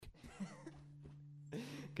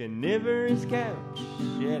Carnivorous couch,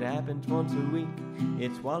 it happens once a week.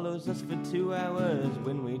 It swallows us for 2 hours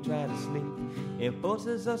when we try to sleep. It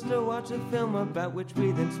forces us to watch a film about which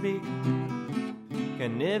we then speak.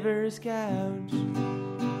 Carnivorous couch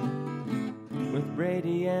with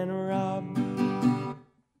Brady and Rob.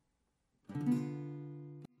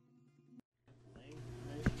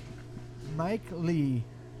 Mike Lee.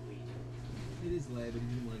 It is live, but he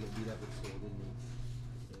didn't want to get beat up at school, didn't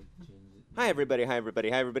he? So change it. Hi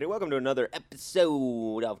everybody. Welcome to another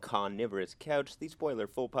episode of Carnivorous Couch, the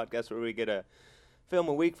spoiler-full podcast where we get a film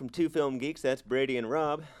a week from two film geeks. That's Brady and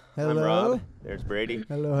Rob. Hello. I'm Rob. There's Brady.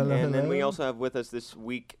 Hello. And then we also have with us this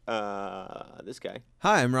week this guy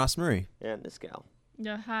Hi, I'm Ross Murray. and this gal.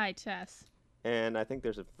 Yeah, hi, Tess. And I think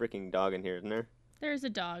there's a freaking dog in here, isn't there? There's a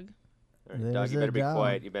dog. All right, There's dog, you a better be dog.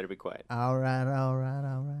 quiet. You better be quiet. All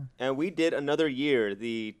right. And we did another year,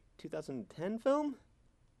 the 2010 film?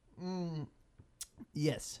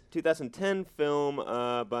 Yes. 2010 film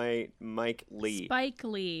by Mike Lee. Spike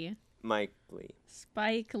Lee. Mike Lee.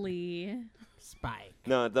 Spike Lee. Spike.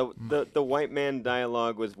 No, the white man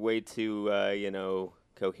dialogue was way too,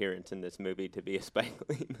 coherent in this movie to be a Spike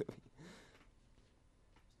Lee movie.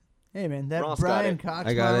 Hey, man, that Ross got Brian it. Cox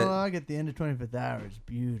I got it. monologue at the end of 25th Hour is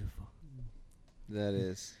beautiful. That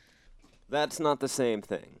is. That's not the same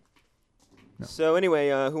thing. No. So anyway,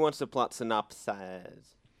 who wants to plot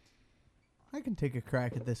synopsis? I can take a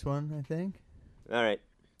crack at this one, I think. All right.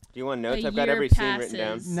 Do you want notes? A I've got year every scene written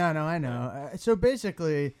down. passes. No, I know. So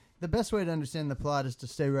basically, the best way to understand the plot is to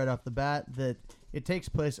say right off the bat that it takes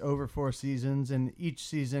place over 4 seasons, and each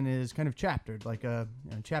season is kind of chaptered, like a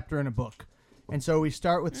chapter in a book. And so we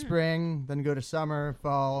start with spring, then go to summer,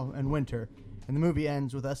 fall, and winter. And the movie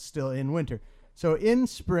ends with us still in winter. So in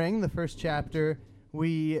spring, the first chapter,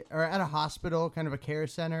 we are at a hospital, kind of a care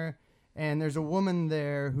center, and there's a woman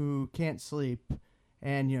there who can't sleep.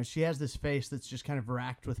 And, she has this face that's just kind of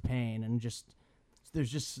racked with pain, and there's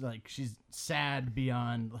just like, she's sad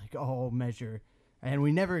beyond like all measure. And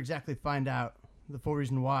we never exactly find out the full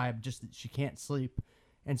reason why, just that she can't sleep.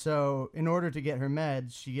 And so in order to get her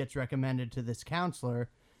meds, she gets recommended to this counselor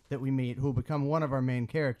that we meet, who will become one of our main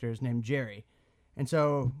characters, named Jerry. And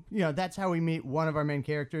so, that's how we meet one of our main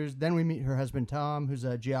characters. Then we meet her husband, Tom, who's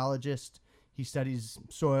a geologist. He studies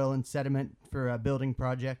soil and sediment for building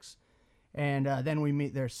projects. And then we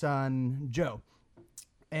meet their son, Joe.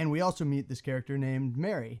 And we also meet this character named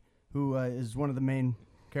Mary, who is one of the main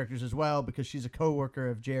characters as well, because she's a co-worker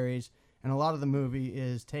of Jerry's. And a lot of the movie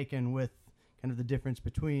is taken with kind of the difference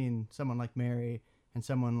between someone like Mary and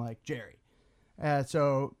someone like Jerry.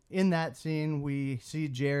 So in that scene, we see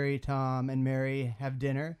Jerry, Tom, and Mary have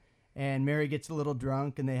dinner. And Mary gets a little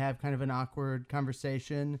drunk, and they have kind of an awkward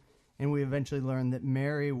conversation. And we eventually learn that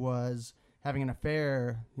Mary was having an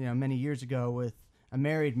affair, many years ago with a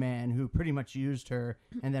married man who pretty much used her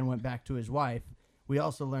and then went back to his wife. We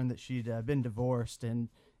also learned that she'd been divorced and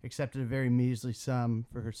accepted a very measly sum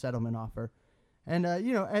for her settlement offer. And,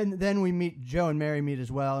 and then we meet Joe and Mary meet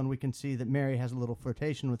as well, and we can see that Mary has a little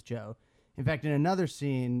flirtation with Joe. In fact, in another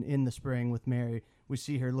scene in the spring with Mary, we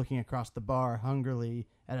see her looking across the bar hungrily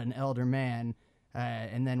at an elder man,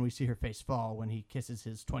 and then we see her face fall when he kisses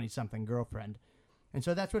his 20-something girlfriend. And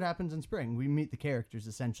so that's what happens in spring. We meet the characters,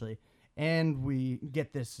 essentially, and we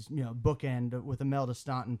get this, bookend with Imelda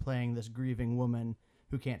Staunton playing this grieving woman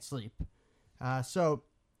who can't sleep. So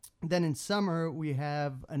then in summer, we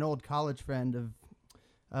have an old college friend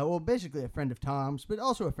of, basically a friend of Tom's, but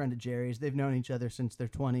also a friend of Jerry's. They've known each other since their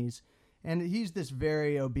 20s. And he's this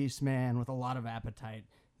very obese man with a lot of appetite.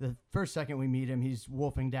 The first second we meet him, he's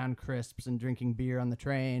wolfing down crisps and drinking beer on the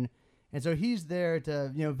train. And so he's there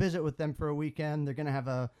to, visit with them for a weekend. They're going to have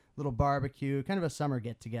a little barbecue, kind of a summer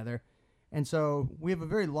get-together. And so we have a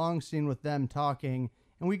very long scene with them talking,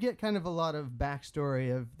 and we get kind of a lot of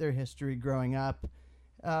backstory of their history growing up.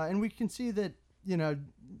 And we can see that,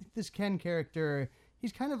 this Ken character,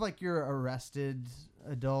 he's kind of like your arrested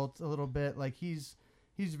adult a little bit. Like he's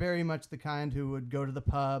very much the kind who would go to the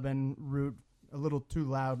pub and root a little too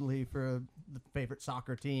loudly for the favorite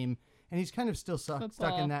soccer team. And he's kind of still stuck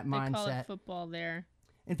in that mindset. They call it football there.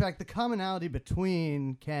 In fact, the commonality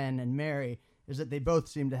between Ken and Mary is that they both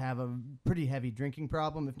seem to have a pretty heavy drinking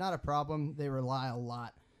problem. If not a problem, they rely a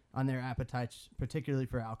lot on their appetites, particularly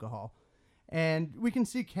for alcohol. And we can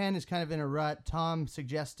see Ken is kind of in a rut. Tom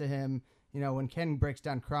suggests to him, when Ken breaks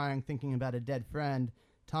down crying, thinking about a dead friend,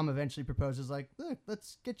 Tom eventually proposes, like, look,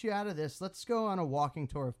 let's get you out of this. Let's go on a walking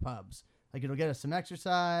tour of pubs. Like, it'll get us some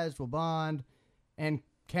exercise, we'll bond. And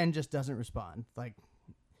Ken just doesn't respond. Like,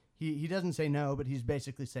 he doesn't say no, but he's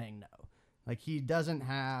basically saying no. Like, he doesn't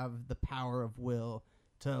have the power of will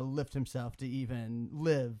to lift himself to even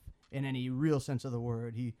live in any real sense of the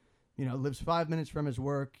word. He, lives 5 minutes from his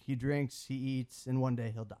work. He drinks, he eats, and one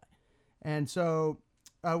day he'll die. And so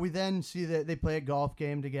we then see that they play a golf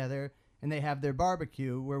game together, and they have their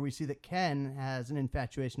barbecue, where we see that Ken has an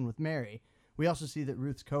infatuation with Mary. We also see that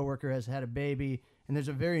Ruth's coworker has had a baby, and there's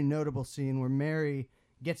a very notable scene where Mary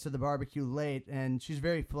gets to the barbecue late, and she's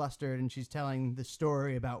very flustered, and she's telling the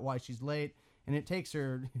story about why she's late, and it takes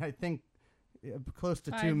her, I think, close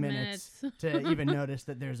to 2 minutes to even notice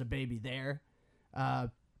that there's a baby there.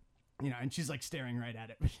 And she's like staring right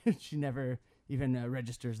at it. She never even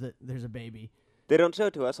registers that there's a baby. They don't show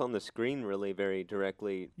it to us on the screen really very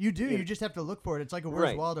directly. You do. You just have to look for it. It's like a Where's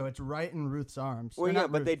Right. Waldo. It's right in Ruth's arms. Well, Or yeah,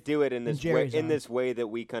 not but Ruth. they do it in this way, Jerry's in arms. this way that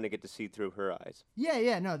we kind of get to see through her eyes.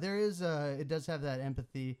 Yeah. No, there is. It does have that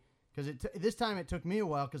empathy because this time it took me a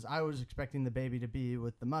while because I was expecting the baby to be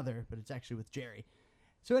with the mother, but it's actually with Jerry.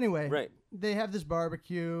 So anyway, Right. They have this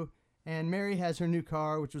barbecue, and Mary has her new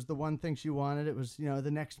car, which was the one thing she wanted. It was,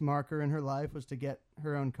 the next marker in her life was to get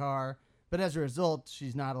her own car. But as a result,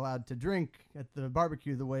 she's not allowed to drink at the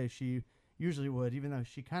barbecue the way she usually would, even though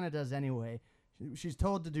she kind of does anyway. She's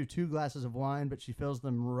told to do 2 glasses of wine, but she fills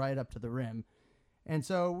them right up to the rim. And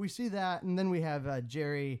so we see that, and then we have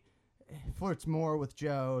Jerry flirts more with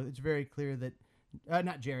Joe. It's very clear that,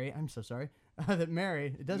 not Jerry, I'm so sorry, that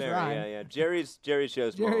Mary, it does Mary, rhyme. yeah. Jerry's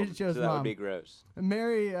shows Jerry mom, shows so that mom. would be gross.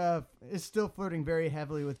 Mary is still flirting very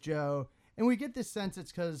heavily with Joe, and we get this sense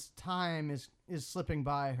it's because time is slipping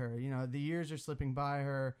by her. The years are slipping by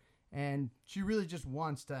her, and she really just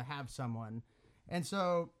wants to have someone. And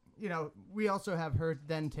so, we also have her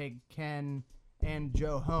then take Ken and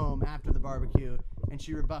Joe home after the barbecue, and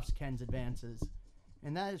she rebuffs Ken's advances.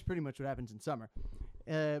 And that is pretty much what happens in summer.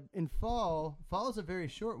 In fall is a very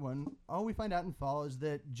short one. All we find out in fall is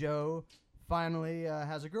that Joe finally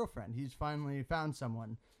has a girlfriend. He's finally found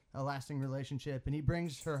someone, a lasting relationship, and he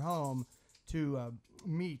brings her home to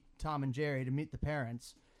meet Tom and Jerry, to meet the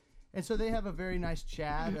parents. And so they have a very nice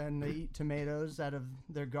chat, and they eat tomatoes out of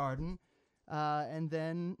their garden. And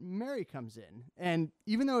then Mary comes in. And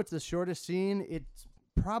even though it's the shortest scene, it's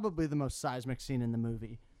probably the most seismic scene in the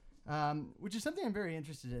movie, which is something I'm very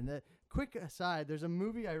interested in. That quick aside, there's a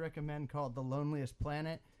movie I recommend called The Loneliest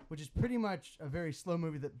Planet, which is pretty much a very slow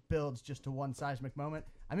movie that builds just to one seismic moment.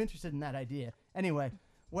 I'm interested in that idea. Anyway,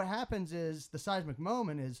 what happens is the seismic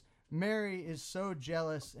moment is Mary is so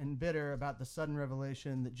jealous and bitter about the sudden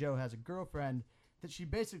revelation that Joe has a girlfriend that she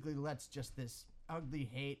basically lets just this ugly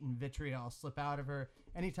hate and vitriol slip out of her.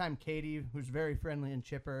 Anytime Katie, who's very friendly and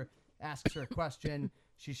chipper, asks her a question,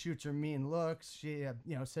 she shoots her mean looks. She,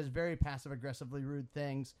 says very passive-aggressively rude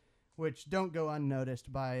things, which don't go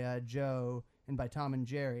unnoticed by Joe and by Tom and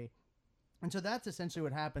Jerry. And so that's essentially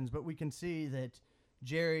what happens, but we can see that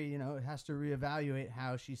Jerry, has to reevaluate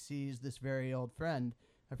how she sees this very old friend,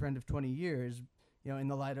 a friend of 20 years, in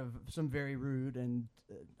the light of some very rude and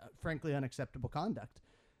frankly unacceptable conduct.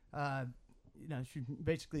 She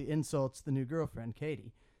basically insults the new girlfriend,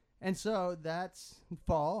 Katie. And so that's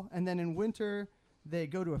fall. And then in winter, they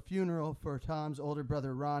go to a funeral for Tom's older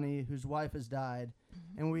brother, Ronnie, whose wife has died.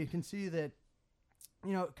 And we can see that,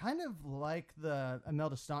 kind of like the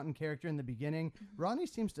Imelda Staunton character in the beginning, Ronnie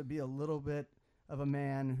seems to be a little bit of a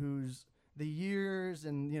man who's the years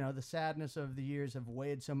and, the sadness of the years have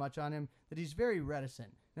weighed so much on him that he's very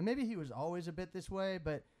reticent. Now, maybe he was always a bit this way,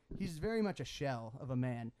 but he's very much a shell of a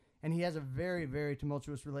man. And he has a very, very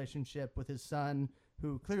tumultuous relationship with his son,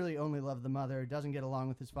 who clearly only loved the mother, doesn't get along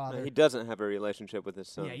with his father. No, he doesn't have a relationship with his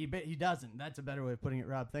son. Yeah, he doesn't. That's a better way of putting it,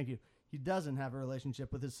 Rob. Thank you. He doesn't have a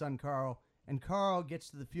relationship with his son, Carl. And Carl gets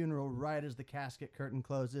to the funeral right as the casket curtain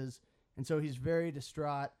closes. And so he's very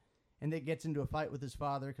distraught. And it gets into a fight with his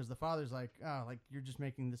father because the father's like, oh, like, you're just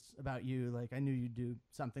making this about you. Like, I knew you'd do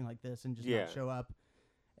something like this and just not show up.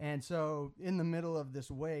 And so in the middle of this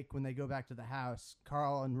wake, when they go back to the house,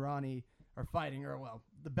 Carl and Ronnie are fighting. Or, well,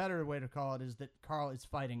 the better way to call it is that Carl is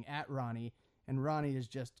fighting at Ronnie. And Ronnie is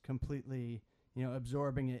just completely,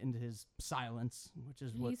 absorbing it into his silence, which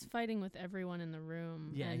is what... He's fighting with everyone in the room.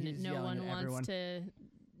 Yeah, and he's no yelling one at wants everyone.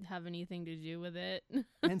 to have anything to do with it.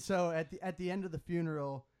 And so at the end of the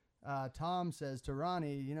funeral, Tom says to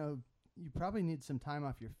Ronnie, you probably need some time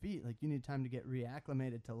off your feet. Like, you need time to get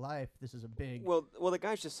reacclimated to life. This is a big... Well, the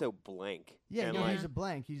guy's just so blank. Yeah, and no, like, he's a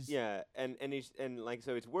blank. He's... Yeah, and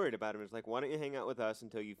so he's worried about him. It's like, why don't you hang out with us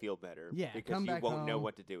until you feel better? Yeah, because come you back won't know home.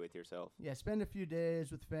 what to do with yourself. Yeah, spend a few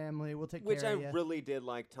days with family. We'll take Which care I of you. really did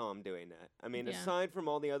like Tom doing that. I mean, Yeah. aside from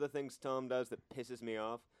all the other things Tom does that pisses me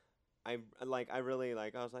off, I really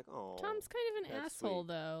like. I was like, oh. Tom's kind of an that's asshole, sweet.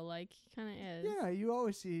 though. Like, he kind of is. Yeah, you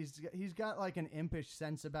always see he's got like an impish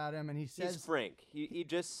sense about him, and he says He's frank. He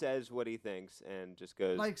just says what he thinks and just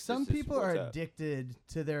goes. like some "This is people are what's up." addicted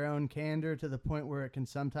to their own candor to the point where it can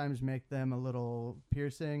sometimes make them a little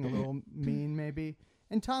piercing, a little mean, maybe.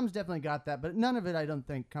 And Tom's definitely got that, but none of it, I don't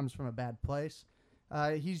think, comes from a bad place.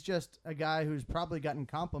 He's just a guy who's probably gotten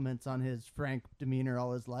compliments on his frank demeanor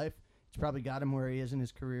all his life. It's probably got him where he is in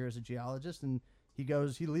his career as a geologist, and he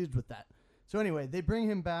leads with that. So anyway, they bring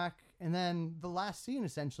him back, and then the last scene,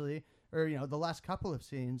 essentially, or the last couple of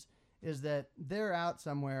scenes, is that they're out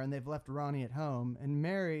somewhere and they've left Ronnie at home, and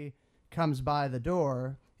Mary comes by the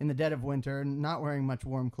door in the dead of winter, not wearing much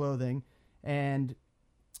warm clothing, and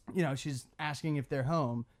she's asking if they're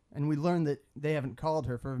home. And we learn that they haven't called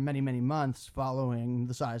her for many, many months following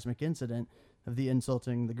the seismic incident of the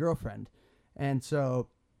insulting the girlfriend. And so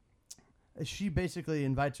she basically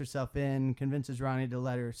invites herself in, convinces Ronnie to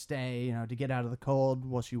let her stay, to get out of the cold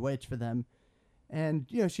while she waits for them. And,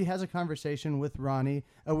 she has a conversation with Ronnie.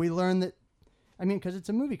 We learn that, because it's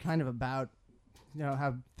a movie kind of about,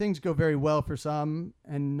 how things go very well for some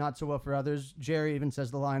and not so well for others. Jerry even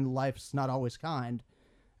says the line, "Life's not always kind."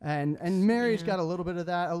 And Mary's got a little bit of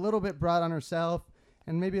that, a little bit brought on herself,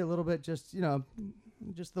 and maybe a little bit just,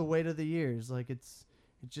 just the weight of the years. Like it's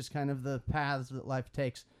just kind of the paths that life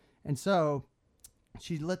takes. And so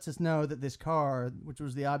she lets us know that this car, which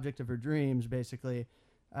was the object of her dreams, basically,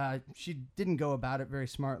 she didn't go about it very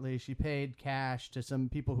smartly. She paid cash to some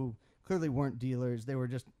people who clearly weren't dealers. They were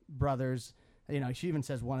just brothers. She even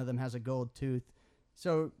says one of them has a gold tooth.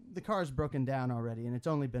 So the car's broken down already, and it's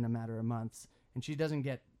only been a matter of months. And she doesn't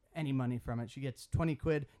get any money from it. She gets 20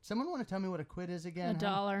 quid. Someone want to tell me what a quid is again?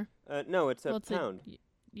 $1. No, it's a pound.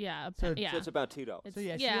 Yeah, So- yeah. So it's about $2. It's, So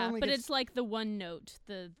yeah, she yeah, only but gets- it's like the one note.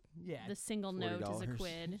 The Yeah. single note is a $40.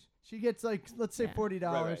 quid. She gets like, let's say Yeah.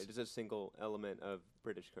 $40. Right. It's a single element of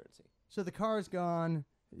British currency. So the car's gone.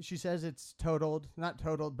 She says it's totaled. Not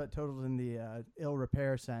totaled, but totaled in the ill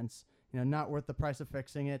repair sense. Not worth the price of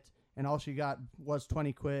fixing it. And all she got was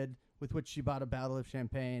 20 quid, with which she bought a bottle of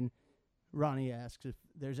champagne. Ronnie asks if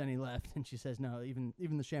there's any left, and she says no, even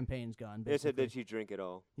the champagne's gone. They said basically. that you drink it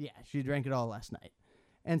all. Yeah, she drank it all last night.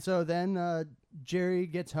 And so then Jerry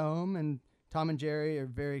gets home, and Tom and Jerry are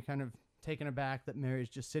very kind of taken aback that Mary's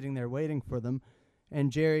just sitting there waiting for them.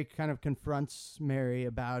 And Jerry kind of confronts Mary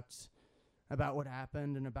about what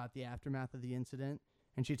happened and about the aftermath of the incident.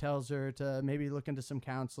 And she tells her to maybe look into some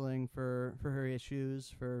counseling for her issues,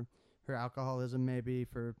 for her alcoholism, maybe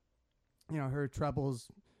for her troubles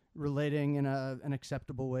relating in an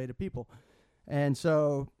acceptable way to people. And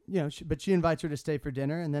so, but she invites her to stay for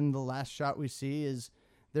dinner. And then the last shot we see is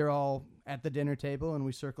they're all at the dinner table, and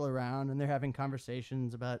we circle around, and they're having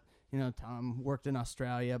conversations about, Tom worked in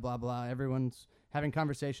Australia, blah, blah. Everyone's having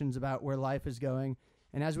conversations about where life is going.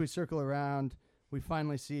 And as we circle around, we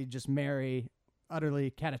finally see just Mary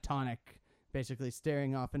utterly catatonic, basically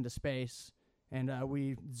staring off into space. And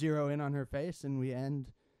we zero in on her face, and we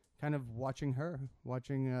end kind of watching her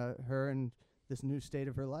and this new state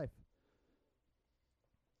of her life.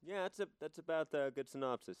 Yeah, that's about a good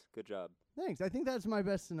synopsis. Good job. Thanks. I think that's my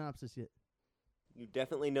best synopsis yet. You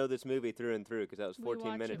definitely know this movie through and through because that was We 14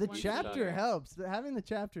 watch it minutes. The once a chapter year. helps. Having the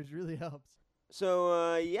chapters really helps.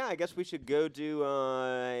 So yeah, I guess we should go do.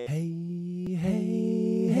 Hey,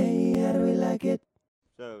 how do we like it?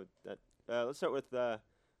 So that let's start with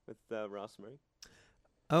Ross Murray.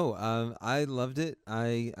 Oh, I loved it.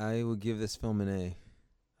 I would give this film an A.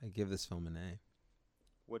 I give this film an A.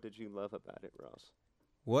 What did you love about it, Ross?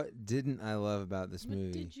 What didn't I love about this What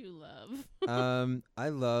movie? did you love? I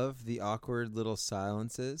love the awkward little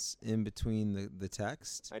silences in between the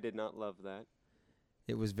text. I did not love that.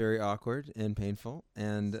 It was very awkward and painful,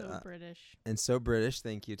 and So British. and so British.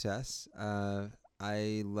 Thank you, Tess.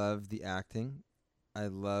 I love the acting. I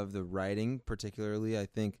love the writing, particularly. I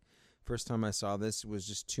think first time I saw this was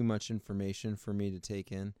just too much information for me to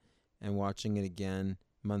take in, and watching it again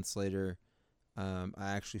months later, I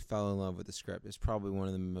actually fell in love with the script. It's probably one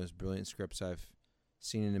of the most brilliant scripts I've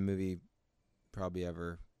seen in a movie probably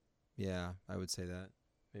ever. Yeah, I would say that.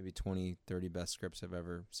 Maybe 20, 30 best scripts I've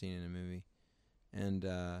ever seen in a movie. And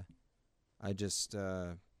I just,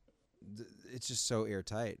 it's just so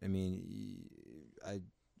airtight. I mean, I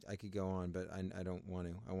could go on, but I don't want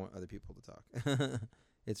to. I want other people to talk.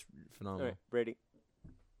 It's phenomenal. All right, Brady.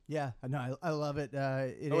 Yeah, no, I love it.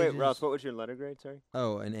 It Oh wait, ages- Ross, what was your letter grade? Sorry.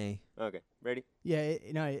 Oh, an A. Okay, Brady. Yeah,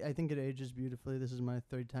 I think it ages beautifully. This is my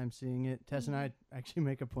third time seeing it. Tess and I actually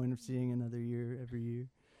make a point of seeing another year every year.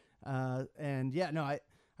 And yeah, no,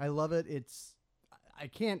 I love it. I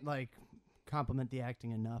can't compliment the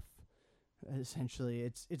acting enough. essentially.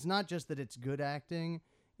 It's not just that it's good acting,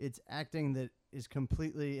 it's acting that is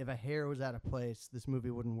completely, if a hair was out of place, this movie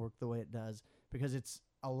wouldn't work the way it does, because it's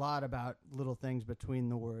a lot about little things between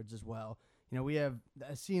the words as well. You know, we have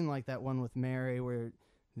a scene like that one with Mary where,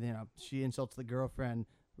 you know, she insults the girlfriend,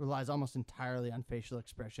 relies almost entirely on facial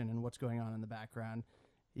expression and what's going on in the background.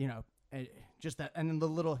 You know, just that, and then the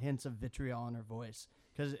little hints of vitriol in her voice.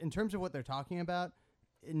 Because in terms of what they're talking about,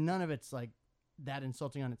 none of it's like that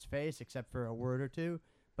insulting on its face, except for a word or two.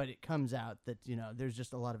 But it comes out that, you know, there's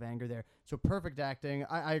just a lot of anger there. So perfect acting.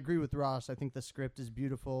 I agree with Ross. I think the script is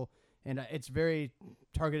beautiful, and it's very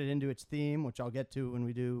targeted into its theme, which I'll get to when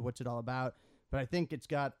we do What's It All About. But I think it's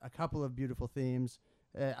got a couple of beautiful themes.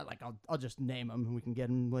 I'll just name them, and we can get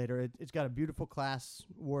them later. It's got a beautiful class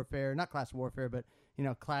warfare, not class warfare, but, you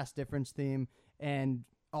know, class difference theme, and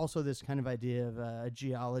also this kind of idea of a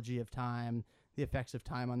geology of time, the effects of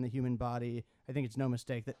time on the human body. I think it's no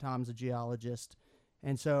mistake that Tom's a geologist.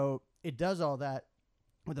 And so it does all that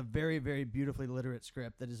with a very, very beautifully literate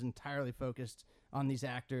script that is entirely focused on these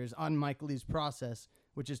actors, on Mike Leigh's process,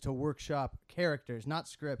 which is to workshop characters, not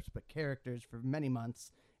scripts, but characters for many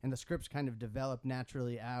months. And the scripts kind of develop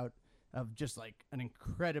naturally out of just like an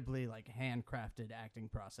incredibly like handcrafted acting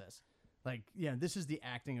process. Like, yeah, this is the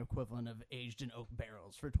acting equivalent of aged in oak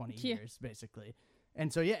barrels for 20 years, basically.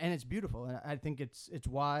 And so, yeah, and it's beautiful. And I think it's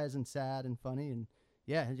wise and sad and funny. And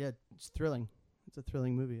yeah, it's thrilling. It's a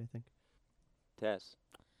thrilling movie, I think. Tess.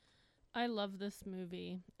 I love this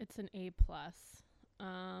movie. It's an A+.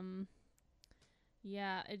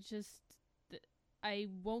 Yeah, it just, I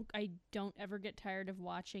don't ever get tired of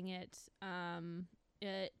watching it.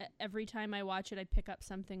 Every time I watch it, I pick up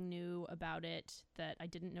something new about it that I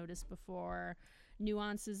didn't notice before.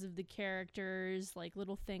 Nuances of the characters, like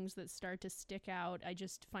little things that start to stick out. I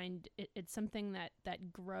just find it's something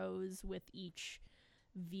that grows with each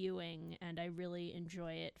viewing, and I really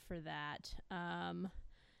enjoy it for that.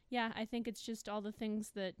 Yeah, I think it's just all the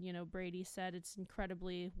things that, you know, Brady said. It's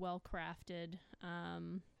incredibly well crafted.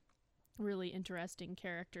 Really interesting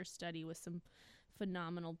character study with some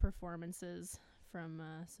phenomenal performances from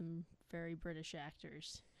some very British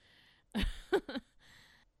actors.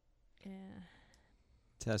 Yeah.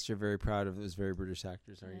 Tess, you're very proud of those very British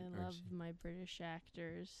actors, aren't you? I love my British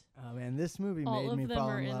actors. Oh man, this movie All made of me them fall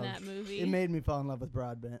are in in love. that movie. It made me fall in love with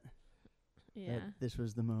Broadbent. Yeah. This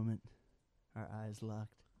was the moment. Our eyes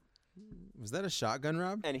locked. Was that a shotgun,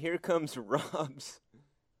 Rob? And here comes Rob's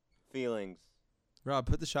feelings. Rob,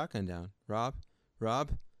 put the shotgun down. Rob. Oh,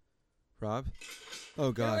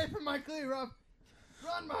 Get God. away from Mike Leigh, Rob.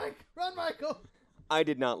 Run, Mike. Run, Michael. I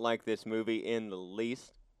did not like this movie in the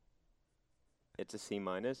least. It's a C-.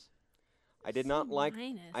 I did not like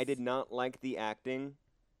the acting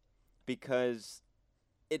because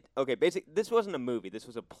this wasn't a movie, this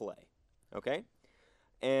was a play. Okay?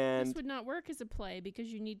 And this would not work as a play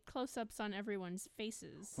because you need close-ups on everyone's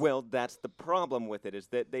faces. well, that's the problem with it, is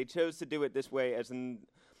that they chose to do it this way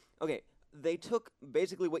they took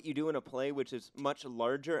basically what you do in a play, which is much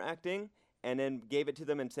larger acting, and then gave it to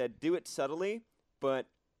them and said, do it subtly, but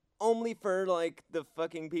only for, like, the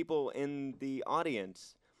fucking people in the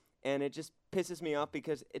audience. And it just pisses me off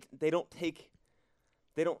because they don't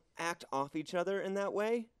act off each other in that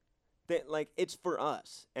way. It's for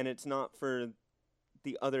us, and it's not for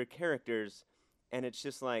the other characters, and it's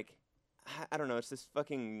just like, I don't know, it's this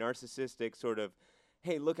fucking narcissistic sort of,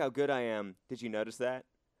 hey, look how good I am. Did you notice that?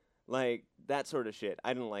 Like, that sort of shit.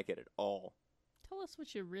 I didn't like it at all. Tell us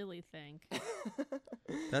what you really think.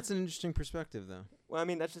 That's an interesting perspective, though. Well, I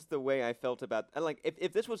mean, that's just the way I felt about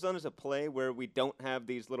if this was done as a play where we don't have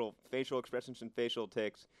these little facial expressions and facial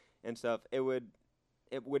tics and stuff, it would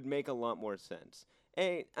make a lot more sense.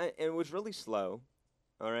 It was really slow,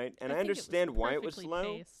 all right? And I understand why it was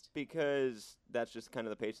slow, because that's just kind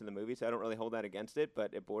of the pace of the movie, so I don't really hold that against it,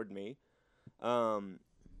 but it bored me. And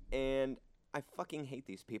I fucking hate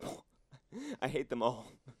these people. I hate them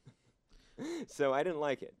all. So I didn't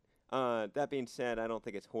like it. That being said, I don't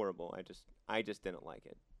think it's horrible. I just didn't like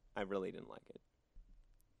it. I really didn't like it.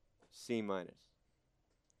 C-.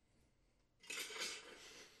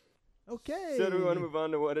 Okay. So do we want to move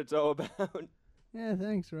on to what it's all about? Yeah,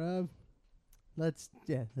 thanks, Rob. Let's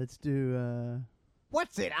do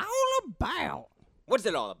What's It All About? What's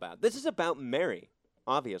it all about? This is about Mary,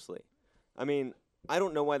 obviously. I mean, I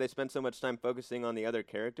don't know why they spend so much time focusing on the other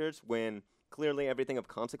characters when clearly everything of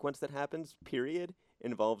consequence that happens, period,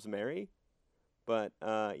 involves Mary. But,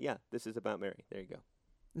 yeah, this is about Mary. There you go.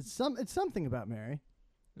 It's something about Mary.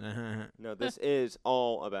 No, this is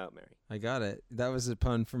all about Mary. I got it. That was a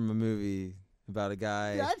pun from a movie about a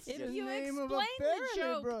guy. That's If the you name explain of a the Farrelly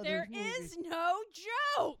joke, Brothers there movie. is no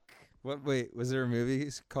joke. What? Wait, was there a movie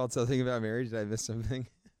called something about Mary? Did I miss something?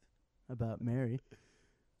 About Mary.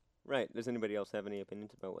 Right. Does anybody else have any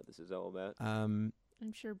opinions about what this is all about? I'm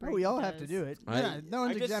sure. Oh, Brady we all have to does. do it. I- Yeah, no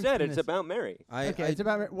one's I just exempt said from it's this. about Mary. Okay, it's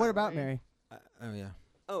about what about Mary. Mary? Oh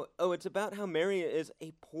yeah. Oh, it's about how Mary is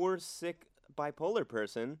a poor, sick, bipolar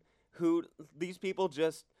person who these people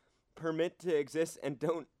just permit to exist and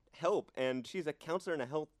don't help. And she's a counselor and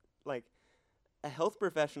a health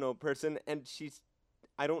professional person, and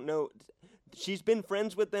I don't know, she's been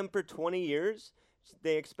friends with them for 20 years.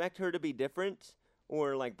 They expect her to be different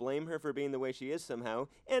or like blame her for being the way she is somehow,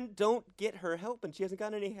 and don't get her help, and she hasn't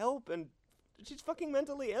got any help, and she's fucking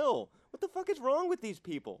mentally ill. What the fuck is wrong with these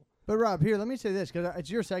people? But Rob, here, let me say this because it's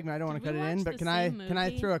your segment. I don't want Did to we cut it in, watch but the can I same can I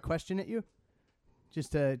movie? throw a question at you,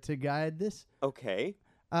 just to guide this? Okay.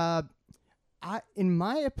 In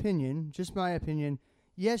my opinion, just my opinion,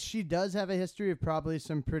 yes, she does have a history of probably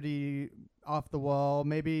some pretty off the wall,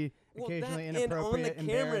 maybe occasionally and on the inappropriate,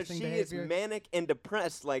 camera, embarrassing she behavior. is manic and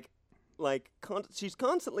depressed. She's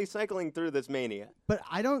constantly cycling through this mania. But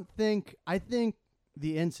I think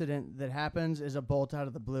the incident that happens is a bolt out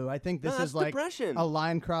of the blue. I think this No, is that's like depression. a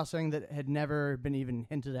line crossing that had never been even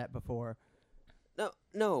hinted at before.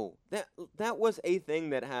 No, that was a thing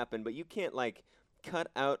that happened, but you can't like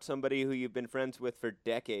cut out somebody who you've been friends with for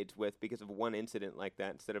decades with because of one incident like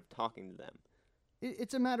that instead of talking to them.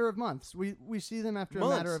 It's a matter of months. We see them after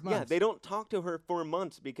Months. a matter of months. Yeah, they don't talk to her for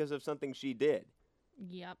months because of something she did.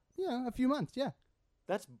 Yep. Yeah, a few months. Yeah,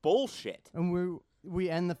 That's bullshit. and we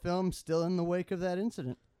end the film still in the wake of that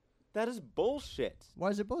incident. That is bullshit. Why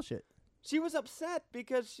is it bullshit? She was upset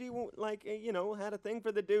because she had a thing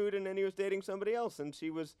for the dude and then he was dating somebody else, and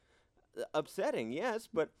she was upsetting. Yes,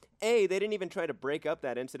 but A, they didn't even try to break up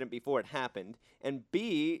that incident before it happened, and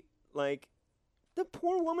B, like, the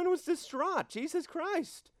poor woman was distraught. Jesus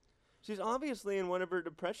Christ. She's obviously in one of her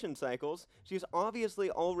depression cycles. She's obviously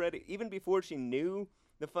already, even before she knew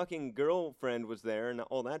the fucking girlfriend was there and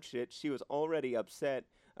all that shit, she was already upset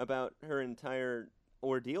about her entire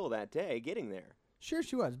ordeal that day getting there. Sure,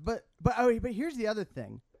 she was. But here's the other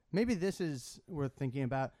thing. Maybe this is worth thinking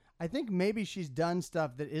about. I think maybe she's done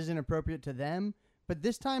stuff that isn't appropriate to them, but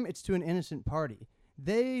this time it's to an innocent party.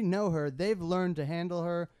 They know her. They've learned to handle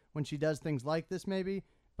her when she does things like this, maybe.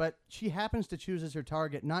 But she happens to choose as her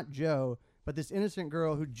target not Joe, but this innocent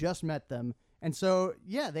girl who just met them. And so,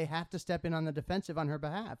 yeah, they have to step in on the defensive on her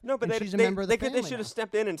behalf. No, but and she's a member of the family they should now. have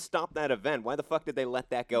stepped in and stopped that event. Why the fuck did they let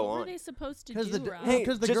that go What were on? they supposed to 'Cause do, the- Rob? Hey,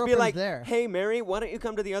 'cause the just be girlfriend's like, there. hey, Mary, why don't you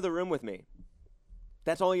come to the other room with me?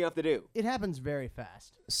 That's all you have to do. It happens very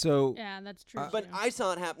fast. So Yeah, that's true. But too. I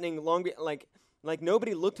saw it happening like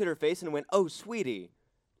nobody looked at her face and went, "Oh, sweetie,"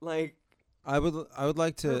 like. I would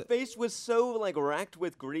like Her to. face was so like racked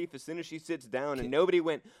with grief as soon as she sits down, and nobody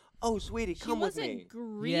went, "Oh, sweetie, she come with wasn't me."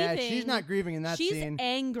 grieving. Yeah, she's not grieving in that She's scene.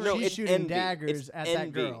 angry. No, She's it's shooting envy. daggers It's at that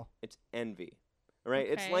envy. girl. It's envy, right?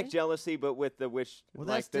 It's like Okay. jealousy, but with the wish, Well,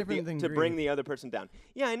 like that's different than to bring grief. the other person down.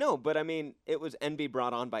 Yeah, I know, but I mean, it was envy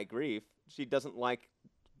brought on by grief. She doesn't like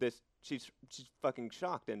this. She's fucking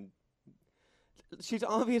shocked, and she's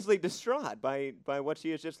obviously distraught by what she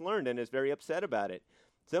has just learned, and is very upset about it.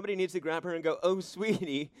 Somebody needs to grab her and go, "Oh,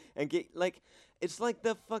 sweetie," and get like, it's like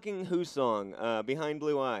the fucking Who song, "Behind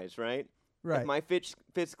Blue Eyes," right? Right. If my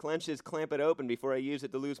fist clenches, clamp it open before I use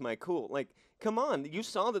it to lose my cool. Like, come on, you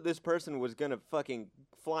saw that this person was gonna fucking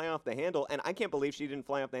fly off the handle, and I can't believe she didn't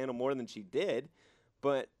fly off the handle more than she did.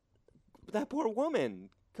 But that poor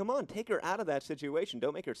woman, come on, take her out of that situation.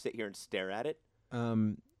 Don't make her sit here and stare at it.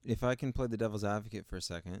 If I can play the devil's advocate for a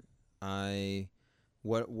second,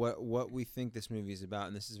 what we think this movie is about,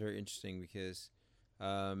 and this is very interesting because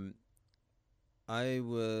I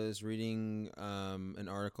was reading an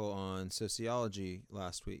article on sociology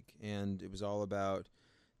last week, and it was all about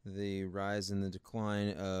the rise and the decline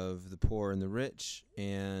of the poor and the rich.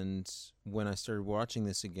 And when I started watching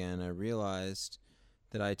this again, I realized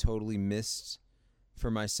that I totally missed for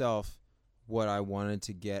myself what I wanted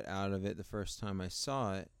to get out of it the first time I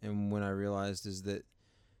saw it. And when I realized is that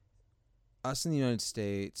us in the United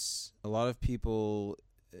States, a lot of people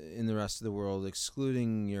in the rest of the world,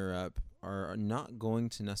 excluding Europe, are not going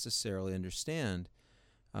to necessarily understand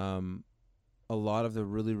a lot of the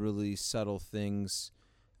really, really subtle things,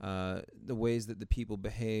 the ways that the people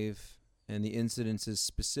behave and the incidences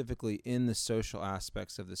specifically in the social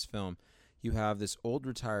aspects of this film. You have this old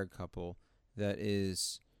retired couple that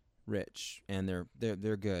is rich and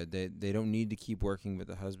they're good. They don't need to keep working, but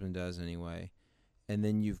the husband does anyway. And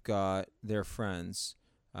then you've got their friends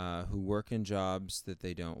who work in jobs that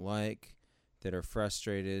they don't like, that are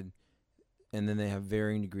frustrated, and then they have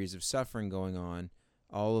varying degrees of suffering going on,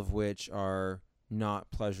 all of which are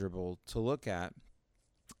not pleasurable to look at.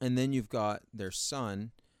 And then you've got their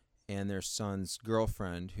son and their son's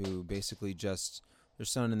girlfriend who basically just their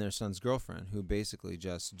son and their son's girlfriend who basically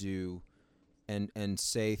just do and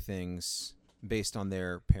say things based on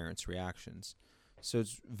their parents' reactions. So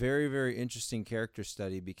it's very, very interesting character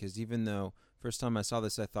study, because even though first time I saw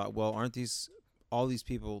this, I thought, well, aren't all these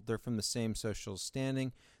people, they're from the same social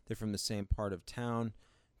standing, they're from the same part of town,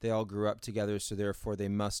 they all grew up together, so therefore they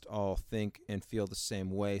must all think and feel the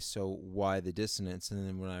same way, so why the dissonance? And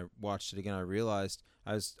then when I watched it again, I realized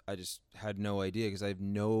I just had no idea, because I have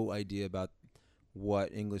no idea about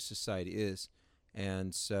what English society is.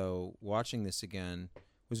 And so watching this again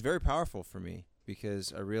was very powerful for me,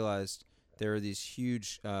 because I realized there are these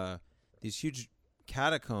huge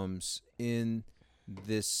catacombs in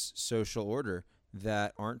this social order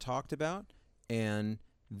that aren't talked about, and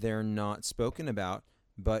they're not spoken about,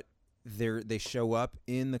 but they show up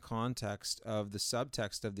in the context of the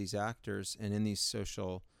subtext of these actors and in these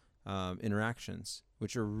social interactions,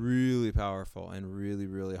 which are really powerful and really,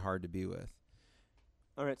 really hard to be with.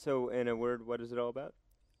 All right, so in a word, what is it all about?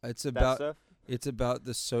 It's That about stuff? it's about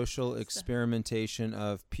the social experimentation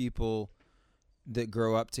of people that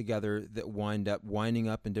grow up together that winding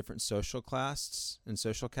up in different social castes,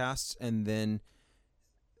 and then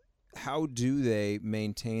how do they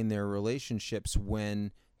maintain their relationships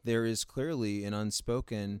when there is clearly an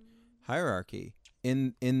unspoken hierarchy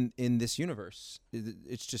in this universe?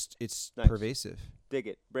 It's Nice. pervasive. Dig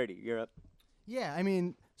it. Brady, you're up. Yeah, I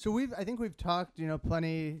mean, so I think we've talked,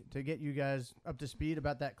 plenty to get you guys up to speed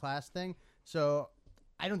about that class thing. So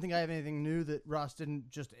I don't think I have anything new that Ross didn't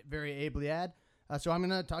just very ably add. So I'm going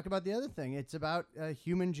to talk about the other thing. It's about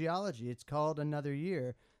human geology. It's called Another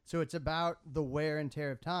Year. So it's about the wear and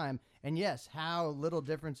tear of time. And yes, how little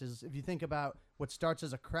differences. If you think about what starts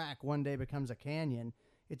as a crack one day becomes a canyon,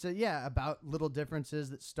 it's about little differences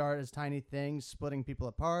that start as tiny things splitting people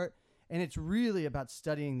apart. And it's really about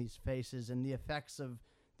studying these faces and the effects of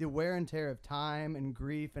the wear and tear of time and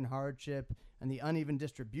grief and hardship and the uneven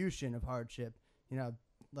distribution of hardship.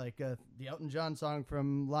 Like the Elton John song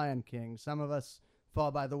from Lion King. Some of us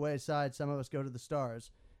fall by the wayside. Some of us go to the stars.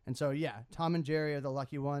 And so, yeah, Tom and Jerry are the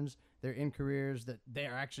lucky ones. They're in careers that they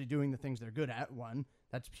are actually doing the things they're good at. One,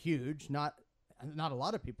 that's huge. Not a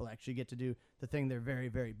lot of people actually get to do the thing they're very,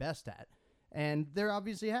 very best at. And they're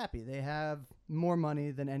obviously happy. They have more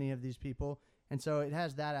money than any of these people. And so it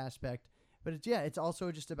has that aspect. But it's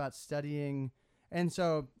also just about studying. And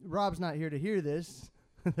so Rob's not here to hear this.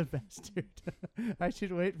 The bastard. I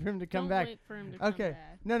should wait for him to come Don't back. wait for him to come Okay.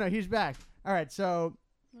 back. No, he's back. All right. So,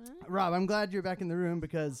 What? Rob, I'm glad you're back in the room,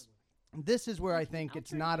 because this is where I think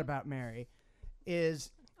it's not about Mary.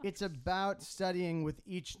 It's about studying with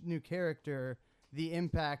each new character the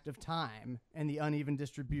impact of time and the uneven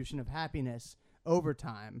distribution of happiness over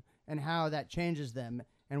time, and how that changes them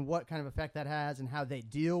and what kind of effect that has and how they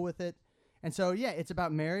deal with it. And so, it's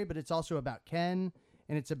about Mary, but it's also about Ken,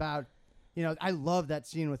 and it's about, I love that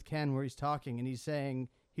scene with Ken where he's talking and he's saying,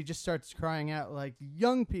 he just starts crying out like,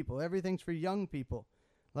 young people, everything's for young people.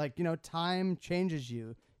 Like, time changes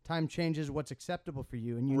you. Time changes what's acceptable for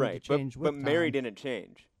you, and you need to change with but Mary time. didn't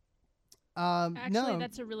change. Actually, no.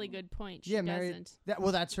 that's a really good point. She Mary.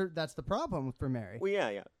 doesn't. That's the problem for Mary. Well,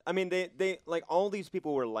 yeah. I mean, they like all these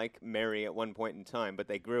people were like Mary at one point in time, but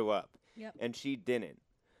they grew up, Yep. and she didn't.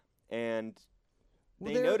 And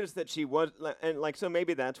Well, they noticed that she was, and like, so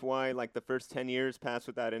maybe that's why like the first 10 years passed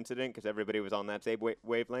without incident, because everybody was on that same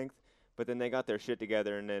wavelength. But then they got their shit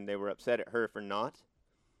together, and then they were upset at her for not.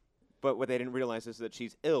 But what they didn't realize is that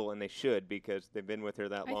she's ill, and they should, because they've been with her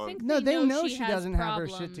that I long. think No, they know she she has doesn't have her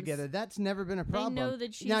shit problems. together. That's never been a They problem. know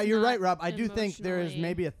that she's now you're right, not Rob. I do think there is emotionally-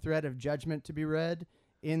 maybe a thread of judgment to be read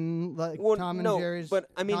in Well, Tom and no, Jerry's but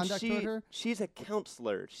I mean, conduct toward her. she's a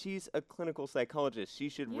counselor. She's a clinical psychologist. She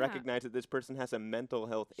should Yeah. recognize that this person has a mental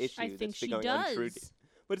health issue I think that's she going does. untreated.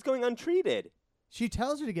 But it's going untreated. She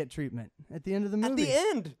tells her to get treatment at the end of the movie. At the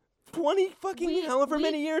end, 20 fucking however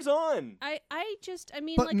many years on. I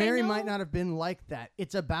mean, But like, Mary I know, might not have been like that.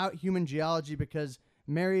 It's about human geology, because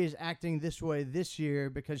Mary is acting this way this year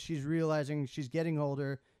because she's realizing she's getting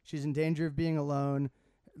older. She's in danger of being alone.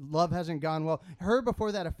 Love hasn't gone well. Her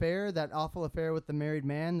before that affair, that awful affair with the married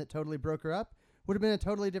man that totally broke her up, would have been a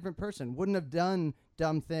totally different person. Wouldn't have done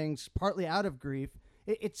dumb things, partly out of grief.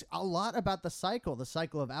 It's a lot about the cycle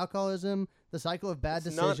of alcoholism, the cycle of bad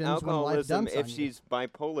It's not decisions when life alcoholism dumps if on you. she's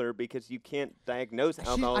bipolar, because you can't diagnose I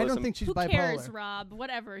alcoholism. don't think she's Who bipolar. cares, Rob?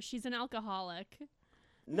 Whatever. She's an alcoholic.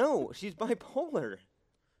 No, she's bipolar.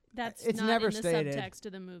 That's It's not never in the stated. subtext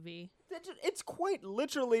of the movie. It's quite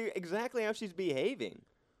literally exactly how she's behaving.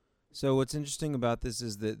 So what's interesting about this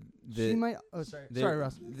is that She might. Oh, sorry. Sorry,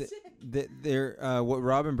 Ross. What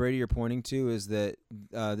Rob and Brady are pointing to is that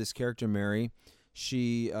this character Mary,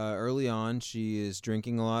 she early on she is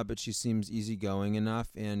drinking a lot, but she seems easygoing enough,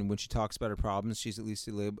 and when she talks about her problems, she's at least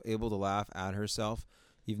able to laugh at herself,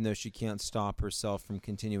 even though she can't stop herself from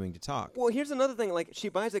continuing to talk. Well, here's another thing. Like, she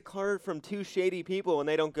buys a car from two shady people, and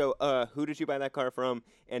they don't go, who did you buy that car from?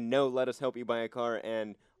 And no, let us help you buy a car.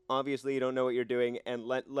 And obviously you don't know what you're doing, and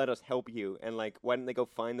let us help you. And, like, why didn't they go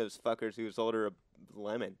find those fuckers who sold her a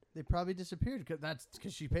lemon? They probably disappeared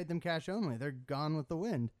because she paid them cash only. They're gone with the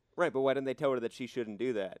wind. Right, but why didn't they tell her that she shouldn't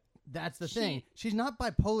do that? That's the thing. She's not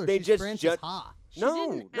bipolar. They She's just Frances Ha.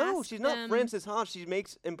 No, ask she's not them- Frances Ha. She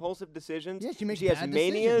makes impulsive decisions. Yeah, she makes She has bad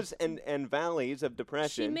manias and valleys of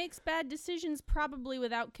depression. She makes bad decisions probably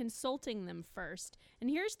without consulting them first. And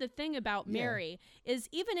here's the thing about Yeah. Mary is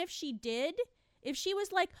even if she did, if she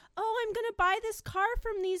was like, "Oh, I'm going to buy this car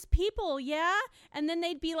from these people, yeah?" And then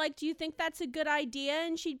they'd be like, "Do you think that's a good idea?"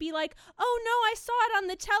 And she'd be like, "Oh, no, I saw it on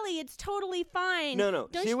the telly. It's totally fine." No.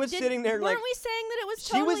 She was sitting there like... Weren't we saying that it was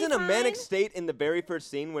She totally was in a fine? manic state in the very first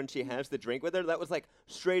scene when she has the drink with her. That was like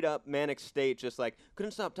straight up manic state, just like,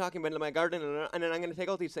 couldn't stop talking about my garden, and then I'm going to take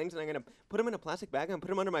all these things and I'm going to put them in a plastic bag and put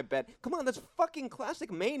them under my bed. Come on, that's fucking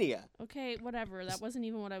classic mania. Okay, whatever. That wasn't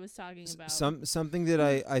even what I was talking about. Something that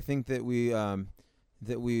I think that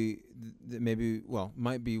maybe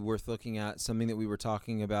might be worth looking at, something that we were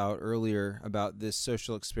talking about earlier about this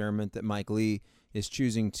social experiment that Mike Lee is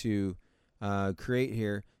choosing to create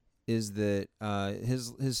here, is that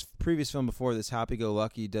his previous film before this, Happy Go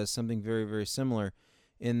Lucky, does something very, very similar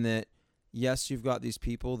in that, yes, you've got these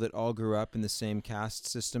people that all grew up in the same caste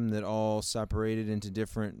system that all separated into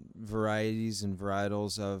different varieties and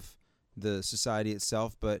varietals of the society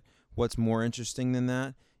itself, but what's more interesting than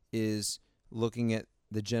that is looking at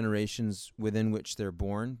the generations within which they're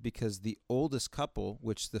born, because the oldest couple,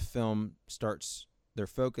 which the film starts their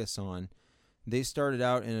focus on, they started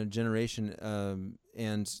out in a generation,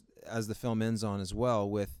 and as the film ends on as well,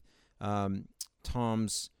 with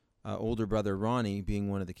Tom's older brother Ronnie being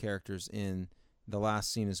one of the characters in the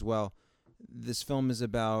last scene as well. This film is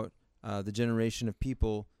about the generation of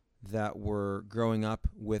people that were growing up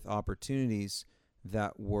with opportunities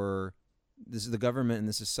that were, the government and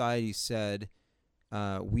the society said,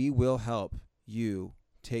 we will help you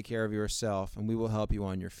take care of yourself, and we will help you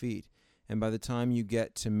on your feet. And by the time you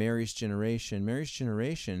get to Mary's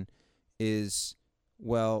generation is,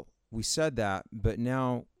 well, we said that, but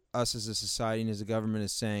now us as a society and as a government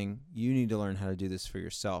is saying, you need to learn how to do this for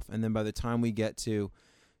yourself. And then by the time we get to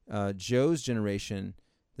Joe's generation,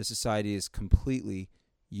 the society is completely,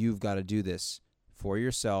 you've got to do this for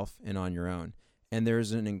yourself and on your own. And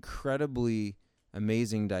there's an incredibly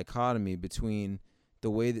amazing dichotomy between the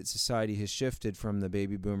way that society has shifted from the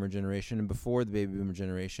baby boomer generation and before the baby boomer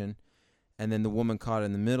generation, and then the woman caught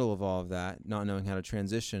in the middle of all of that, not knowing how to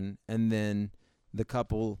transition, and then the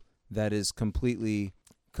couple that is completely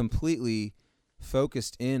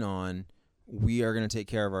focused in on, we are going to take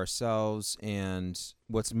care of ourselves. And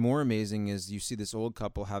what's more amazing is you see this old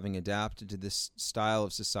couple having adapted to this style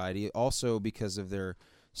of society, also because of their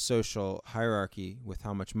social hierarchy with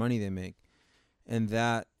how much money they make, and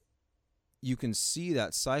that you can see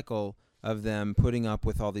that cycle of them putting up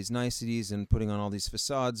with all these niceties and putting on all these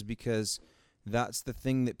facades, because that's the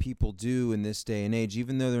thing that people do in this day and age,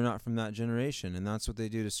 even though they're not from that generation, and that's what they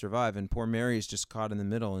do to survive. And poor Mary is just caught in the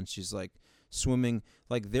middle, and she's like swimming,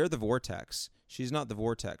 like they're the vortex. She's not the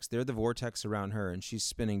vortex. They're the vortex around her, and she's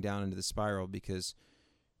spinning down into the spiral because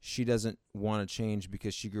she doesn't want to change,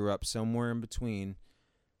 because she grew up somewhere in between.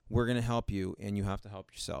 We're going to help you, and you have to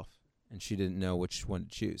help yourself. And she didn't know which one to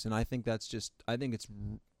choose. And I think it's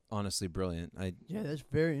honestly brilliant. Yeah, that's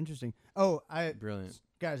very interesting. Brilliant.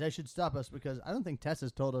 Guys, I should stop us because I don't think Tess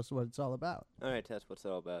has told us what it's all about. All right, Tess, what's it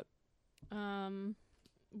all about?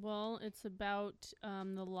 Well, it's about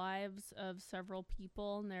the lives of several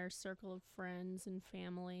people and their circle of friends and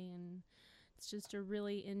family, and it's just a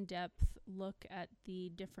really in-depth look at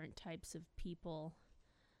the different types of people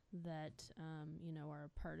that are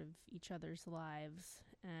a part of each other's lives.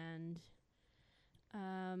 And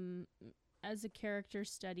as a character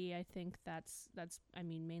study, I think that's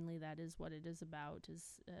mainly that is what it is about,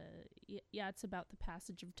 is it's about the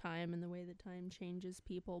passage of time and the way that time changes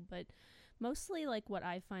people, but mostly like what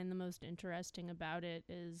I find the most interesting about it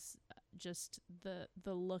is just the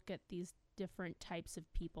look at these different types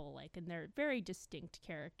of people, like, and they're very distinct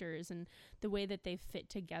characters, and the way that they fit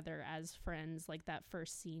together as friends, like that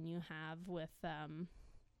first scene you have with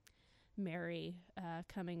Mary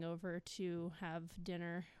coming over to have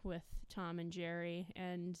dinner with Tom and Jerry,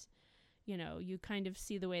 and you kind of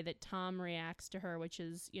see the way that Tom reacts to her, which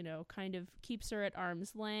is, kind of keeps her at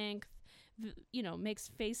arm's length, makes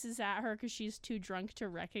faces at her because she's too drunk to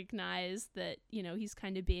recognize that, he's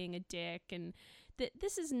kind of being a dick. And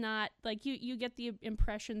this is not, like, you get the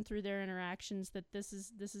impression through their interactions that this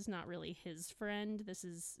is not really his friend. This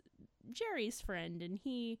is Jerry's friend, and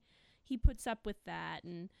he puts up with that.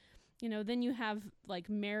 And then you have, like,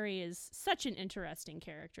 Mary is such an interesting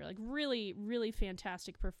character, like, really, really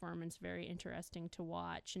fantastic performance, very interesting to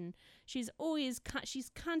watch. And she's always, she's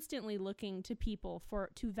constantly looking to people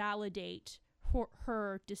to validate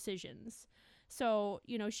her decisions. So,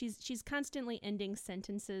 she's constantly ending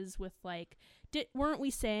sentences with, like, weren't we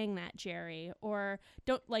saying that, Jerry? Or,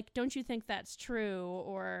 don't you think that's true?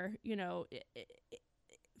 Or,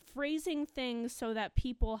 phrasing things so that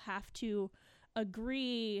people have to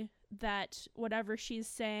agree that whatever she's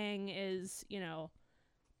saying is,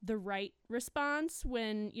 the right response,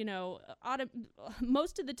 when,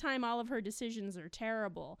 most of the time all of her decisions are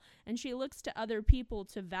terrible, and she looks to other people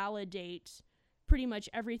to validate pretty much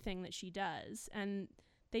everything that she does. And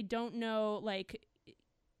they don't know, like,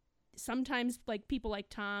 sometimes, like, people like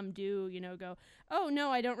Tom do, go, oh no,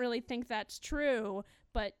 I don't really think that's true.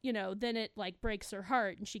 But, then it, like, breaks her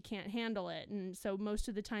heart and she can't handle it. And so most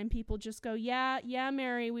of the time people just go, yeah,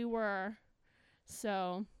 Mary, we were.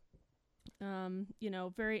 So,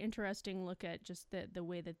 very interesting look at just the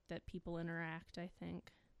way that people interact, I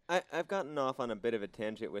think. I've gotten off on a bit of a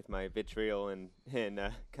tangent with my vitriol and kind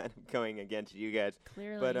of going against you guys.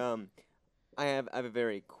 Clearly. But I have a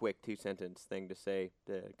very quick 2-sentence thing to say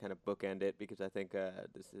to kind of bookend it, because I think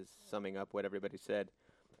this is summing up what everybody said.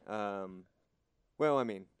 Well, I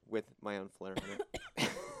mean, with my own flair on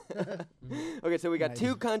it. Okay, so we got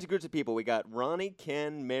two kinds of groups of people. We got Ronnie,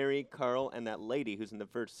 Ken, Mary, Carl, and that lady who's in the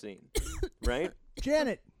first scene, right?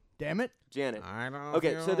 Janet. Damn it. Janet. I don't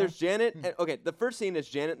Okay, know. so there's Janet. Okay, the first scene is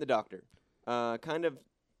Janet and the doctor, kind of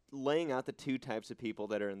laying out the two types of people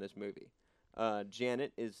that are in this movie.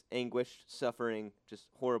 Janet is anguished, suffering, just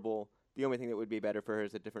horrible. The only thing that would be better for her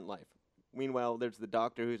is a different life. Meanwhile, there's the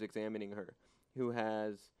doctor who's examining her, who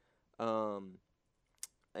has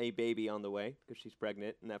a baby on the way because she's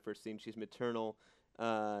pregnant. In that first scene, she's maternal.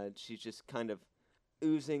 She's just kind of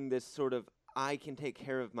oozing this sort of I can take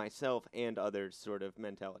care of myself and others sort of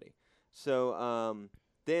mentality. So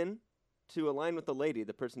then, to align with the lady,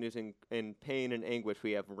 the person who's in pain and anguish,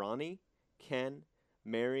 we have Ronnie, Ken,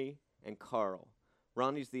 Mary, and Carl.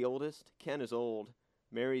 Ronnie's the oldest, Ken is old,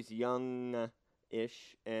 Mary's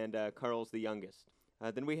young-ish, and Carl's the youngest.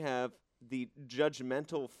 Then we have the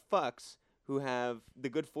judgmental fucks who have the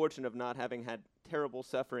good fortune of not having had terrible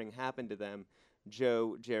suffering happen to them,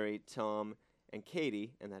 Joe, Jerry, Tom, and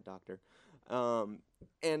Katie, and that doctor.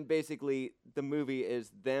 And basically, the movie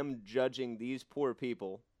is them judging these poor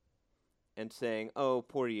people and saying, oh,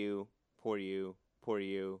 poor you, poor you, poor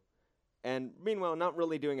you. And meanwhile, not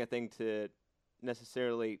really doing a thing to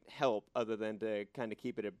necessarily help other than to kind of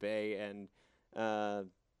keep it at bay and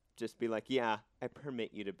just be like, yeah, I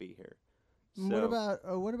permit you to be here. So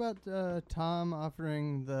What about Tom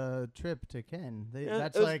offering the trip to Ken?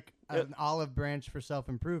 That's was- like an olive branch for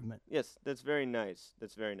self-improvement. Yes, that's very nice.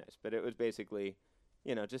 That's very nice. But it was basically,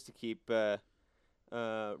 just to keep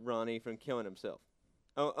Ronnie from killing himself.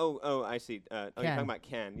 Oh, I see. You're Ken. talking about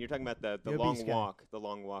Ken. You're talking about the The long obese guy. walk. The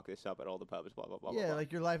long walk they stop at all the pubs, blah, blah, blah, blah, Yeah, blah.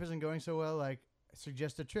 like your life isn't going so well. Like,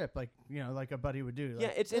 suggest a trip, like like a buddy would do. Yeah,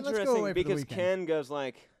 Like, it's "Hey, let's go interesting away for the because weekend." Ken goes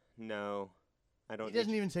like, no, I don't He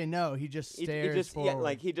doesn't need even say no. He just he stares just, forward. yeah,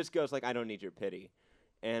 like he just goes like, I don't need your pity.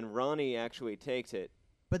 And Ronnie actually takes it.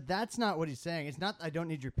 But that's not what he's saying. It's not I don't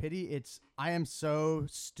need your pity. It's I am so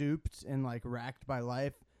stooped and like racked by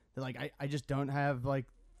life that like I just don't have like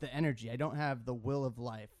the energy. I don't have the will of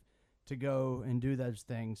life to go and do those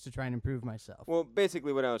things to try and improve myself. Well,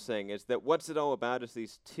 basically what I was saying is that what's it all about is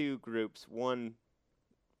these two groups, one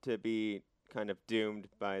to be kind of doomed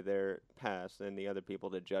by their past and the other people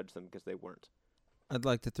to judge them because they weren't. I'd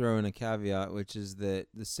like to throw in a caveat, which is that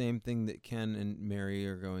the same thing that Ken and Mary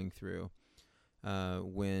are going through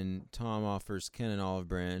when Tom offers Ken an olive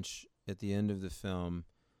branch at the end of the film,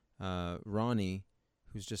 Ronnie,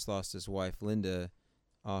 who's just lost his wife, Linda,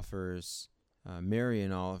 offers Mary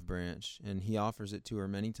an olive branch, and he offers it to her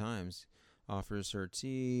many times. Offers her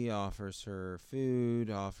tea, offers her food,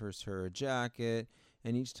 offers her a jacket,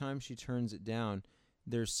 and each time she turns it down,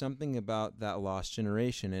 there's something about that lost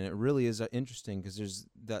generation, and it really is interesting because there's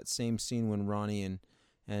that same scene when Ronnie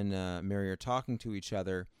and Mary are talking to each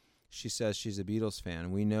other. She says she's a Beatles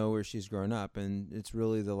fan. We know where she's grown up, and it's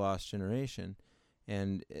really the lost generation.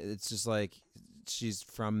 And it's just like she's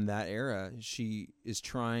from that era. She is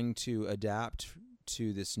trying to adapt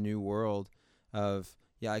to this new world of,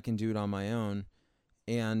 yeah, I can do it on my own.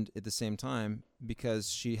 And at the same time, because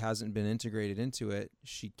she hasn't been integrated into it,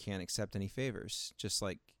 she can't accept any favors, just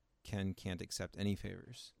like Ken can't accept any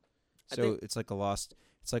favors. So it's like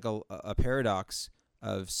a paradox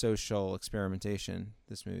of social experimentation,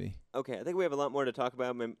 this movie. Okay, I think we have a lot more to talk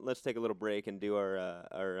about. Let's take a little break and do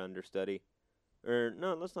our understudy. Or,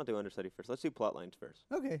 no, let's not do understudy first. Let's do plot lines first.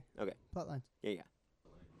 Okay. Okay. Plot lines. Yeah.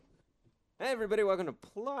 Hey, everybody, welcome to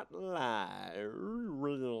Plot Lines.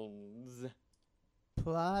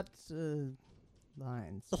 Plot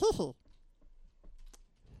lines.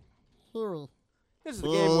 This is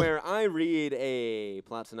the game where I read a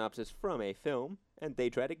plot synopsis from a film, and they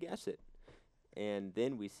try to guess it. And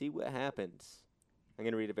then we see what happens. I'm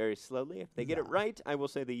going to read it very slowly. If they get it right, I will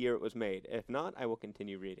say the year it was made. If not, I will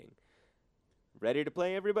continue reading. Ready to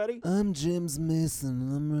play, everybody? I'm James Mason,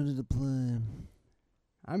 and I'm ready to play.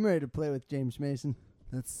 I'm ready to play with James Mason.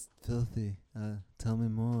 That's filthy. Tell me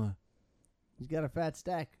more. He's got a fat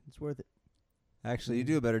stack. It's worth it. Actually, you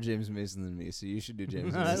do a better James Mason than me, so you should do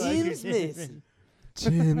James I Mason. like you, James Mason.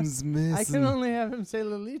 James Mason. I can only have him say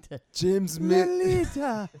Lolita. James Mason.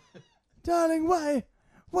 Lolita! Darling, why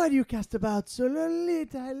do you cast about so?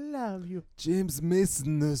 Lolita, I love you. James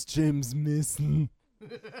Mason knows James Mason.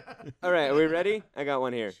 All right, are we ready? I got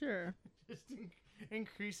one here. Sure. Just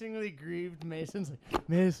increasingly grieved Mason's like,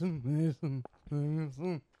 Mason.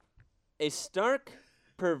 A stark,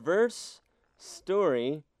 perverse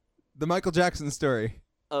story The Michael Jackson story.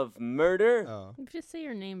 of murder, Oh. Just say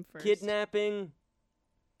your name first. kidnapping,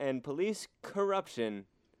 and police corruption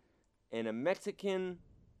in a Mexican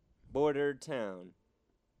border town.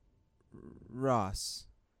 Ross,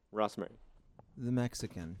 Ross Murray. the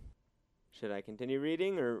Mexican. Should I continue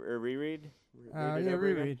reading or reread? Yeah, Read it over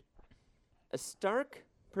again? reread. A stark,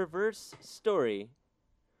 perverse story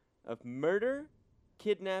of murder,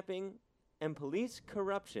 kidnapping, and police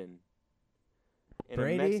corruption in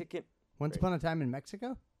Brady? a Mexican Once Upon a Time in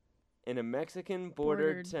Mexico? bordered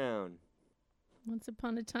Bordered. town. Once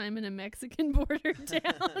upon a time in a Mexican border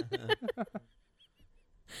town.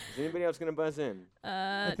 Is anybody else gonna buzz in?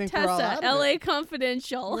 think we're all Tessa, out of LA it.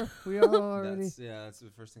 Confidential. We all already. That's the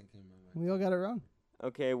first thing that came to my mind. We all got it wrong.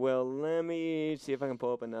 Okay, well, let me see if I can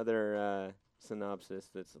pull up another synopsis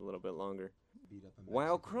that's a little bit longer.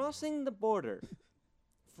 While crossing the border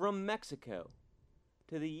from Mexico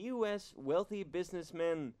to the U.S., wealthy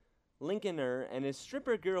businessman Lincolner and his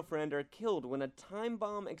stripper girlfriend are killed when a time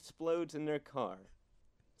bomb explodes in their car.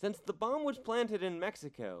 Since the bomb was planted in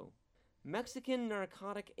Mexico, Mexican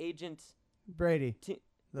narcotic agent Brady. The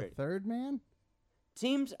Brady. third man?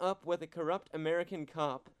 teams up with a corrupt American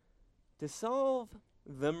cop to solve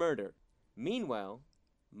the murder. Meanwhile,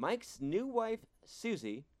 Mike's new wife,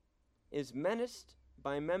 Susie, is menaced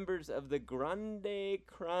by members of the Grande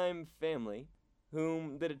crime family,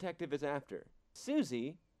 whom the detective is after.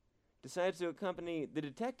 Susie decides to accompany the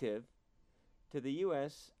detective to the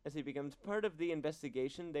U.S. as he becomes part of the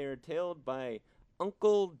investigation. They are tailed by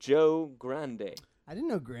Uncle Joe Grande. I didn't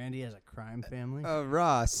know Grandy has a crime family.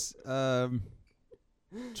 Ross,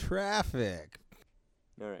 traffic.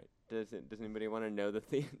 All right. Does anybody want to know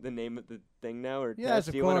the name of the thing now, or Yes, Tess,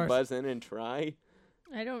 of do you want to course. buzz in and try?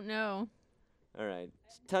 I don't know. All right.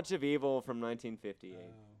 Touch of Evil from 1958.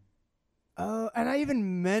 Oh, and I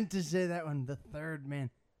even meant to say that one. The third man.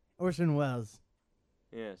 Orson Welles.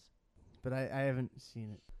 Yes. But I haven't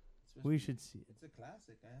seen it. We should see it. It's a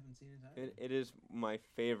classic. I haven't seen it. It is my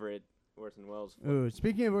favorite Orson Welles film. Ooh,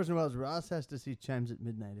 speaking of Orson Welles, Ross has to see Chimes at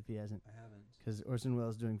Midnight if he hasn't. I haven't. Because Orson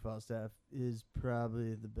Welles doing Falstaff is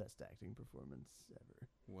probably the best acting performance ever.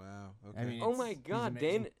 Wow. Okay. I mean, Oh it's- my he's God,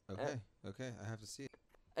 amazing. Dan! Okay. I have to see it.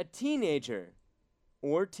 A teenager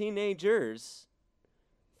or teenagers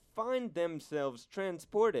find themselves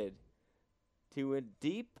transported to a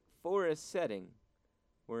deep forest setting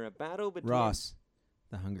where a battle Ross,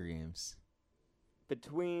 The Hunger Games.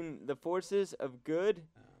 between the forces of good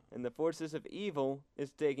and the forces of evil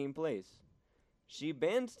is taking place. She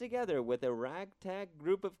bands together with a ragtag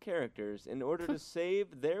group of characters in order to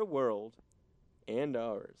save their world and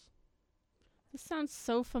ours. This sounds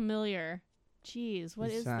so familiar. Jeez, what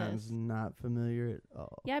This is sounds this? not familiar at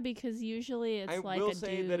all. Yeah, because usually it's I like will a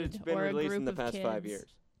say dude that it's been or a released group in the of past kids. 5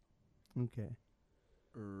 years. Okay.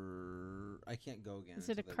 I can't go again. Is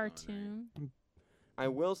it a until they're gone, right? cartoon? I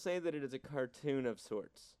will say that it is a cartoon of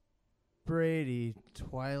sorts. Brady,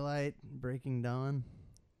 Twilight, Breaking Dawn.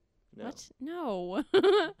 No. What? No. I don't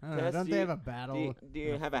know. Tess, Don't do they you- have a battle? Do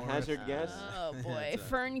you have a hazard guess? Oh boy, That's right.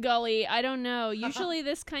 Fern Gully. I don't know. Usually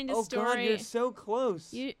this kind of Oh story. God, you're so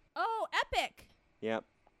close. Oh, epic. Yep.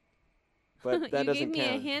 But that You doesn't gave me a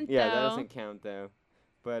count. hint, yeah, that though. doesn't count though.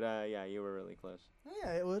 But yeah, you were really close. Oh,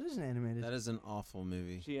 yeah, well, it is an animated. That is an awful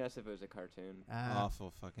movie. She asked if it was a cartoon.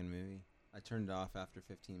 Awful fucking movie. I turned it off after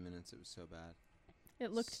 15 minutes. It was so bad.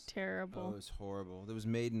 It looked Oh, terrible. it was horrible. It was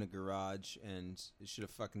made in a garage, and it should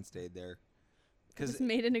have fucking stayed there. It was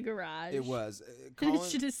made in a garage. It was. It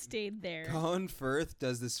should have stayed there. Colin Firth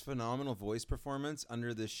does this phenomenal voice performance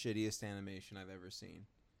under the shittiest animation I've ever seen.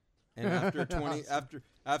 And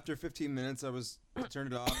after 15 minutes, I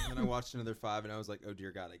turned it off, and then I watched another 5, and I was like, oh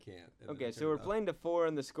dear God, I can't. And then I Okay, turned so we're it off. playing to 4,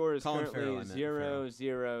 and the score is Colin Farrell, I currently meant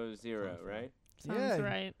 0-0-0, Colin right? Sounds Yeah.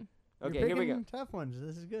 right. Okay, You're here we go. picking tough ones.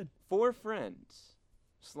 This is good. 4 friends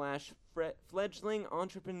 / fledgling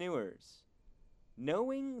entrepreneurs,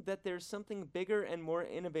 knowing that there's something bigger and more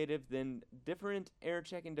innovative than different air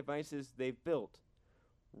checking devices they've built.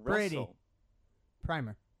 Brady. Russell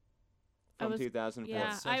Primer. I from was- 2004.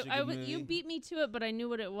 Yeah, such a good you movie. beat me to it, but I knew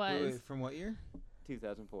what it was. Wait, from what year?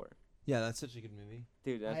 2004. Yeah, that's such a good movie.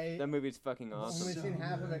 Dude, I- that movie's fucking I've awesome. only So seen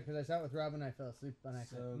half of good. it because I saw it with Rob and I fell asleep on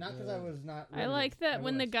accident. So Not because I good. was not. I ready. like that I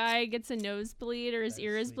when the was. guy gets a nosebleed or his I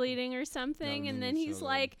ear was is sleeping. bleeding or something, That and then movie's he's so good.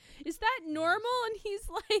 like, "Is that normal?" And he's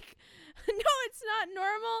like, "No, it's not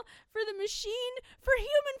normal for the machine, for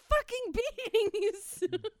human fucking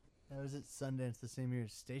beings." That was at Sundance the same year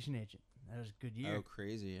as Station Agent. That was a good year. Oh,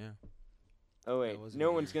 crazy, yeah. Oh, wait. was a No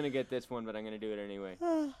good one's year. going to get this one, but I'm going to do it anyway.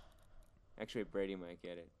 Actually, Brady might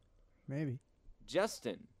get it. Maybe.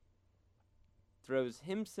 Justin throws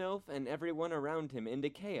himself and everyone around him into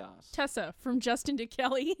chaos Tessa from Justin to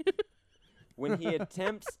Kelly. when he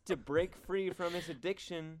attempts to break free from his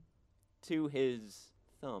addiction to his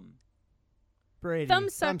thumb. Brady.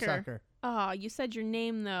 Thumbsucker. Oh, you said your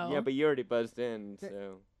name though. Yeah, but you already buzzed in, Th-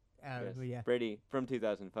 so. Yes. Well, yeah. Brady from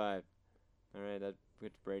 2005. All right, that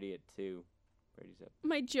puts Brady at 2. Brady's up.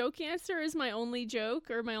 My joke answer is my only joke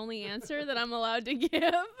or my only answer that I'm allowed to give.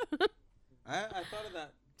 I thought of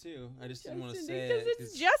that too. I just didn't want to Justin, say because it.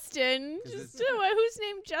 it's Justin. 'cause Just it's- who's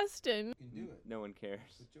named Justin? You can do it. No one cares.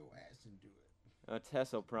 Put your ass and do it.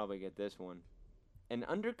 Tess will probably get this one. An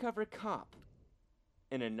undercover cop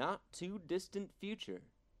in a not too distant future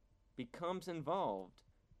becomes involved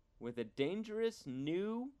with a dangerous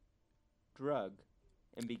new drug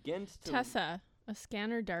and begins to Tessa, a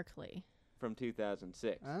scanner darkly. from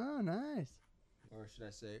 2006. Oh, nice. Or should I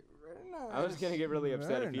say, I was gonna get really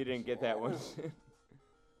upset if you Very didn't get that one.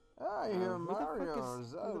 I hear hear who the fuck Mario is- or who the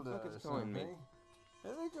Zelda fuck or is calling me? something. I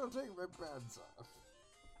think I'll take my pants off.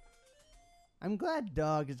 I'm glad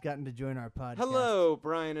Dog has gotten to join our podcast. Hello,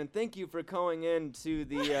 Brian, and thank you for calling in to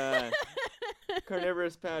the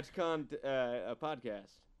Carnivorous Patch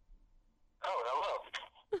podcast. Oh, hello.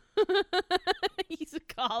 He's a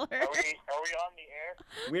caller. Are we on the air?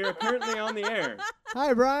 We are currently on the air.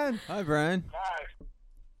 Hi, Brian. hi, Brian. Hi.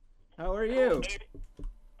 How are you?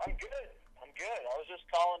 I'm good. I was just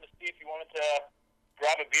calling to see if you wanted to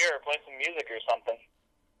grab a beer or play some music or something.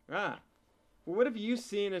 Ah. Well, what have you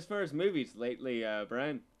seen as far as movies lately,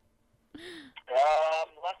 Brian? The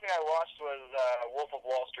last thing I watched was Wolf of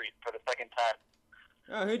Wall Street for the second time.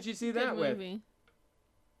 Oh, who'd you see Good that with? movie.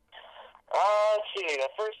 Let's see. The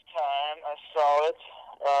first time I saw it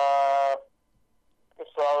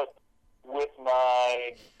with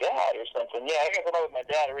my dad or something. Yeah, I think I saw it with my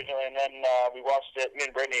dad originally, and then we watched it. Me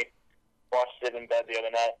and Brittany watched it in bed the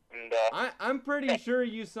other night, and I'm pretty sure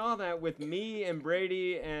you saw that with me and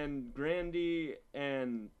Brady and Grandy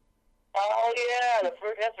and... oh yeah, that's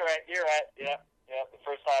right. You're right. Yeah. The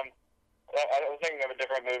first time I was thinking of a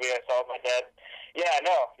different movie I saw with my dad. Yeah,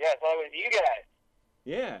 no. Yeah, I saw it with you guys.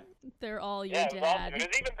 Yeah. They're all your Yeah, it was awesome. dad. It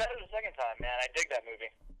was even better the second time, man. I dig that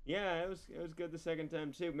movie. Yeah, it was good the second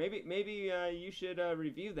time, too. Maybe you should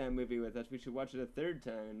review that movie with us. We should watch it a third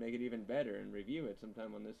time and make it even better and review it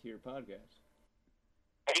sometime on this here podcast.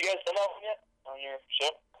 Have you guys done that one yet on your show?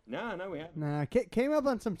 No, we haven't. Nah, came up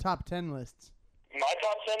on some top 10 lists. My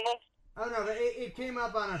top 10 list? Oh, no, it came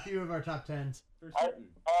up on a few of our top 10s. For certain.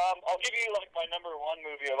 I'll give you like my number one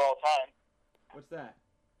movie of all time. What's that?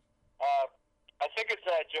 I think it's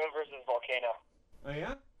Joe versus Volcano. Oh,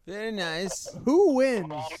 yeah? Very nice. Who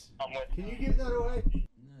wins? I'm with. Can you give that away?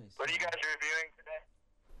 Nice. What are you guys reviewing today?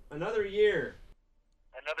 Another year.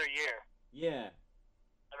 Another Year. Yeah.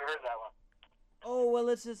 Never heard that one. Oh, well,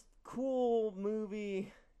 it's this cool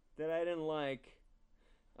movie that I didn't like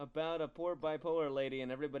about a poor bipolar lady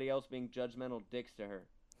and everybody else being judgmental dicks to her.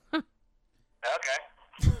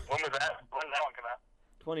 Okay. When was that? When did that one come out?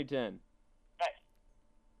 2010. Nice.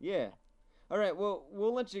 Yeah. All right, well,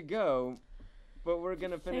 we'll let you go, but we're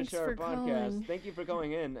going to finish Thanks our for podcast. calling. Thank you for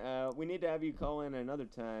calling in. We need to have you call in another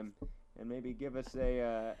time and maybe give us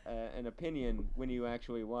an opinion when you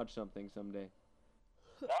actually watch something someday.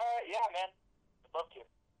 All right, yeah, man. Love to.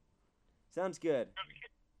 Sounds good.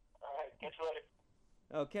 All right, catch you later.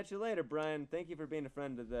 Oh, catch you later, Brian. Thank you for being a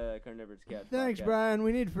friend of the Carnivorous Cats. Thanks, podcast. Brian.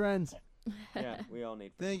 We need friends. Yeah, we all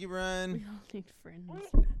need friends. Thank you, Brian. We all need friends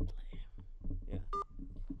badly. Yeah.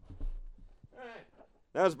 All right.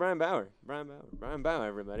 That was Brian Bauer. Brian Bauer,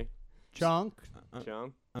 everybody. Chonk.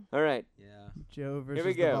 Chong. All right. Yeah. Joe versus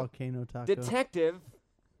we the go. volcano taco. Detective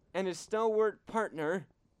and his stalwart partner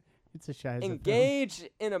It's a Shiza engage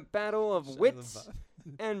in a battle of Shia wits LaBeouf.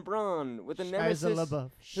 and brawn with a Shiza nemesis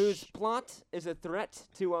LaBeouf. whose plot is a threat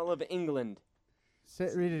to all of England.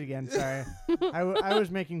 Read it again. Sorry. I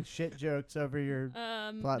was making shit jokes over your.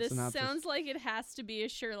 Plot This synopsis. sounds like it has to be a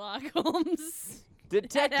Sherlock Holmes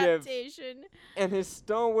Detective adaptation. and his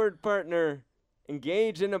stalwart partner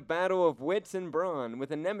engage in a battle of wits and brawn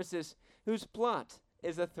with a nemesis whose plot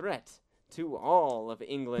is a threat to all of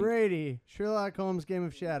England. Brady. Sherlock Holmes Game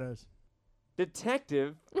of Shadows.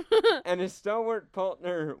 Detective and his stalwart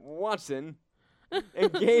partner Watson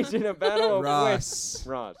engage in a battle of wits. Ross.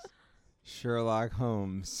 Ross. Sherlock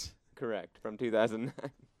Holmes. Correct. From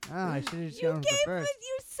 2009. Ah, I should have just You gone with the gave first. it.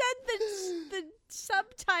 You said the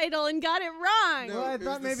subtitle and got it wrong. No, Well, I it was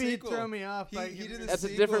thought the maybe he'd sequel. throw me off. He by did giving the me- That's a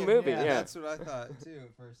sequel. different movie, yeah. That's what I thought too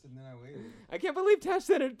at first, and then I waited. I can't believe Tess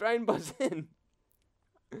said it. Brian buzz in.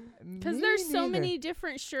 Because Me there's so neither. many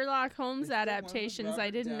different Sherlock Holmes It's the one with adaptations, I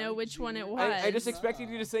Robert didn't know Downey which one it Jr. was. I just expected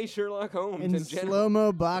you to say Sherlock Holmes in in general.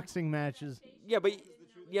 slow-mo boxing matches. Yeah, but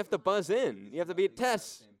you have to buzz in. You have to be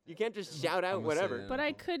Tess. You can't just shout out I'm gonna say whatever. it. But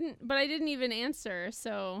I couldn't. But I didn't even answer,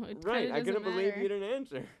 so it Right, kinda I couldn't doesn't believe matter. you didn't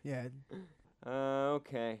answer. Yeah.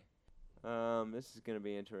 Okay. This is gonna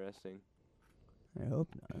be interesting. I hope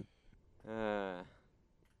not.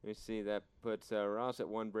 Let me see. That puts Ross at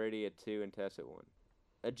 1, Brady at 2, and Tess at 1.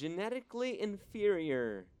 A genetically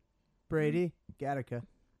inferior Brady. Gattaca.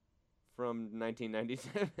 from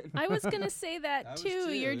 1997. I was gonna say that, That was too.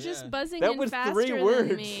 two, You're just yeah. buzzing That in was faster 3 than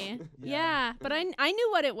words. me. Yeah. Yeah, but I knew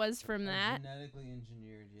what it was from that. Genetically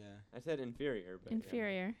engineered, yeah. I said inferior, but yeah.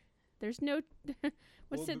 Inferior. There's no.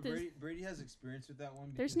 What's well, it? but This? Brady has experience with that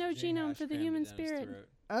one. There's because no Jane genome Hash for the crammed it human down his spirit. throat.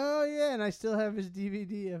 Oh yeah, and I still have his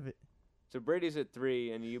DVD of it. So Brady's at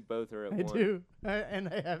 3, and you both are at I 1. do, and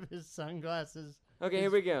I have his sunglasses, Okay,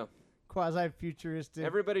 here we go. quasi-futuristic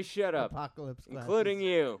Everybody shut up, apocalypse glasses. including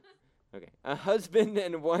you. Okay. A husband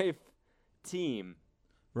and wife team.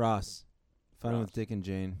 Ross. Fun Ross. with Dick and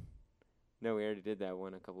Jane. No, we already did that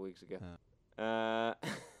one a couple weeks ago.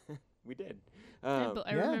 We did. I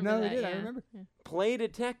Yeah, remember no, we that. did, I yeah. remember. Yeah. Play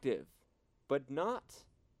detective, but not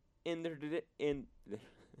in the in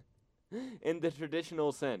in the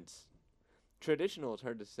traditional sense. Traditional is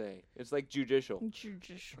hard to say. It's like judicial.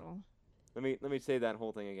 Judicial. Let me say that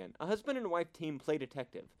whole thing again. A husband and wife team play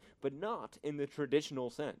detective, but not in the traditional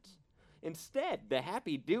sense. Instead, the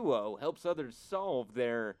happy duo helps others solve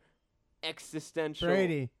their existential.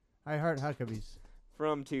 Brady. I heart Huckabees.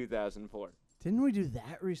 From 2004. Didn't we do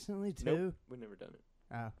that recently too? Nope, we've never done it.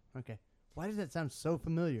 Oh, okay. Why does that sound so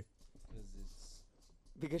familiar?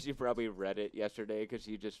 Because you probably read it yesterday, because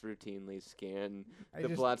you just routinely scan I the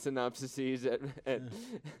just- plot synopsises at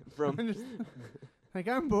from. Like,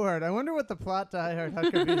 I'm bored. I wonder what the plot to I Heart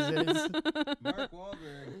Huckabees is. Mark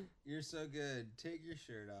Wahlberg, you're so good. Take your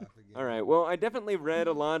shirt off again. All right. Well, I definitely read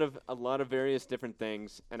a lot of various different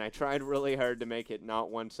things, and I tried really hard to make it not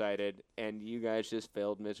one-sided, and you guys just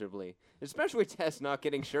failed miserably. Especially Tess not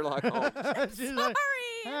getting Sherlock Holmes. She's Sorry. like,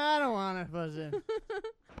 I don't want to buzz in.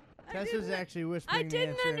 Tess was didn't- actually whispering I the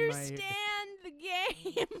didn't answer in my ear. understand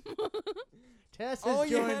the game. Tess has All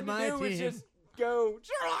you joined had my to do was team. just go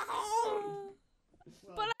Sherlock Holmes.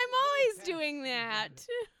 But I'm always doing that.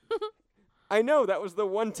 I know that was the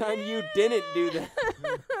one time you didn't do that.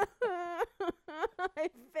 I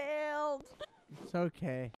failed. It's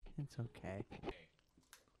okay. It's okay.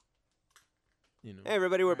 You know. Hey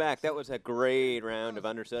everybody, we're back. That was a great round of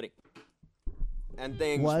understudy, and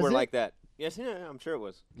things Was were it? like that. Yes, yeah, I'm sure it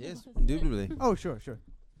was. Yes, indubitably. Oh, sure.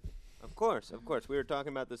 Of course. We were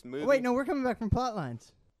talking about this movie. Oh, wait, no, we're coming back from plot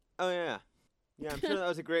lines. Oh yeah. Yeah, I'm sure that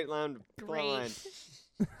was a great round of plot Great. lines.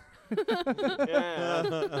 Yeah.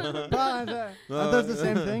 Plot lines are those the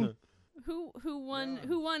same thing? Who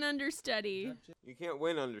won understudy? You can't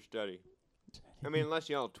win understudy. I mean, unless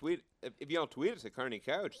y'all tweet. If y'all tweet us at Carney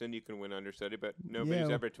Couch, then you can win understudy. But nobody's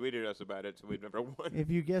Yeah. ever tweeted us about it, so we've never won. If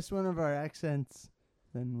you guess one of our accents,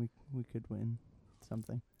 then we could win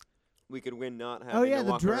something. We could win not having yeah, to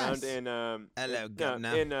the walk around dress. in Hello, no,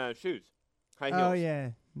 governor. in shoes, high heels. Oh, yeah.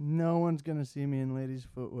 No one's going to see me in ladies'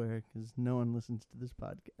 footwear because no one listens to this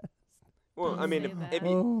podcast. Well, Don't I mean, say if that.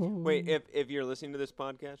 you wait, if you're listening to this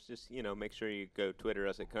podcast, just make sure you go Twitter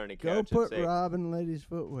us at Carney Go Couch put and say. Rob in ladies'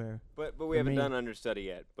 footwear. But we for haven't me. done Understudy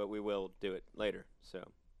yet, but we will do it later. So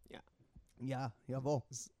Yeah, jawohl.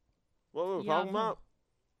 what were we Yeah, talking well-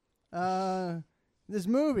 about? This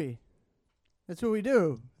movie. That's what we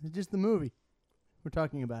do. It's just the movie. We're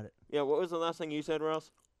talking about it. Yeah, what was the last thing you said,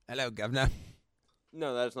 Ross? Hello, governor.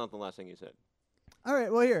 No, that's not the last thing you said. All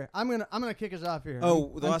right, well here I'm gonna kick us off here.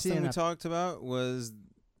 Oh, I'm the last thing teeing we up. talked about was.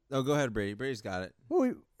 Oh, go ahead, Brady. Brady's got it.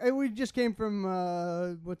 Well, we just came from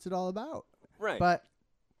what's it all about? Right. But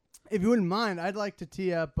if you wouldn't mind, I'd like to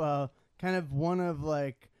tee up kind of one of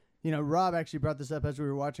Rob actually brought this up as we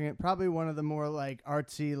were watching it. Probably one of the more like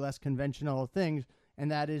artsy, less conventional things,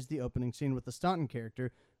 and that is the opening scene with the Staunton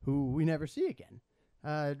character, who we never see again.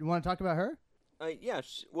 Do you want to talk about her? Yeah.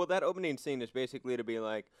 Well, that opening scene is basically to be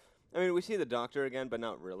like, I mean, we see the Doctor again, but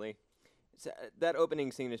not really. That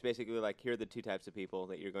opening scene is basically like, here are the two types of people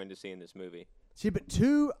that you're going to see in this movie. See, but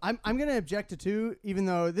two, I'm going to object to two, even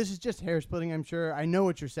though this is just hair splitting, I'm sure. I know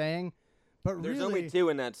what you're saying. But There's really, only two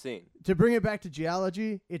in that scene. to bring it back to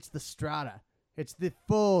geology, it's the strata. It's the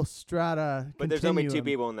full strata But there's only two continuum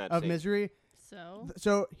people in that of scene. misery. So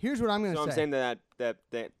So here's what I'm going to So say. I'm saying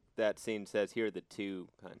that scene says, here are the two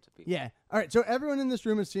kinds of people. Yeah. All right. So everyone in this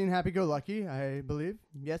room has seen Happy Go Lucky, I believe.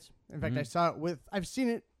 Yes. In fact, Mhm. I saw it I've seen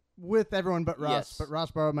it with everyone but Ross. Yes. But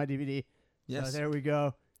Ross borrowed my DVD. Yes. So there we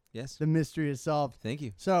go. Yes. The mystery is solved. Thank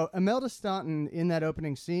you. So Imelda Staunton in that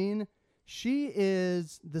opening scene, she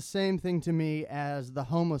is the same thing to me as the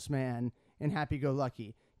homeless man in Happy Go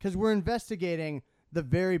Lucky, because we're investigating the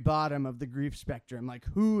very bottom of the grief spectrum, like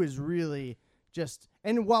who is really just.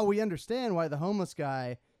 And while we understand why the homeless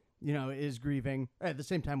guy, is grieving, at the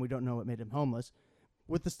same time we don't know what made him homeless.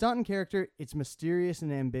 With the Staunton character, it's mysterious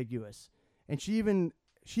and ambiguous, and she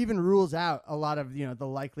even rules out a lot of the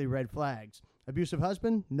likely red flags. Abusive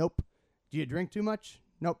husband? Nope. Do you drink too much?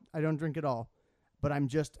 Nope, I don't drink at all. But I'm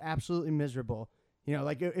just absolutely miserable.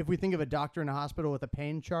 Like if we think of a doctor in a hospital with a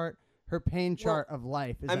pain chart, her pain chart of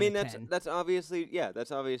life is I at mean, a that's 10. that's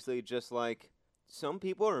obviously just like some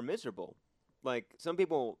people are miserable. Like some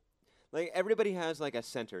people, like everybody has like a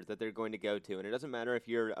center that they're going to go to, and it doesn't matter if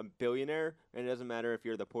you're a billionaire, and it doesn't matter if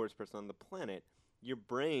you're the poorest person on the planet. Your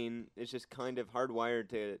brain is just kind of hardwired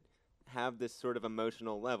to have this sort of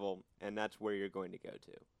emotional level, and that's where you're going to go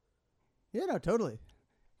to. Yeah, no, totally.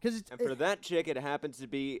 Because And for that chick, it happens to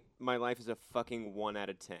be my life is a fucking 1 out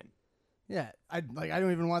of 10. yeah, I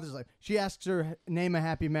don't even want this life. She asks her name a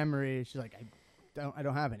happy memory. She's like, I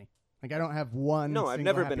don't have any. Like I don't have one. No, I've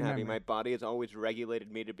single never been happy. memory. My body has always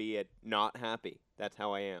regulated me to be not happy. That's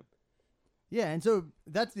how I am. Yeah, and so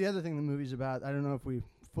that's the other thing the movie's about. I don't know if we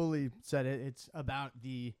fully said it. It's about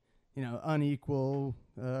the unequal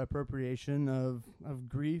appropriation of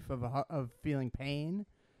grief, of feeling pain,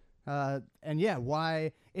 and yeah,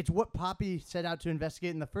 why it's what Poppy set out to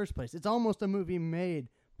investigate in the first place. It's almost a movie made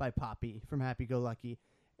by Poppy from Happy Go Lucky,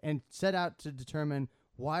 and set out to determine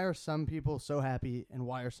why are some people so happy and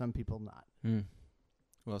why are some people not.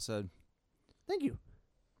 Well said. Thank you.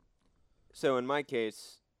 So in my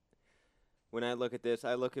case, when I look at this,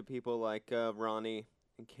 I look at people like Ronnie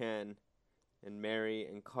and Ken and Mary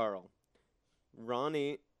and Carl.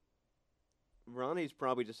 Ronnie's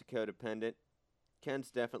probably just a codependent.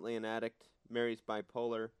 Ken's definitely an addict. Mary's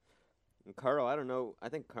bipolar. And Carl, I don't know. I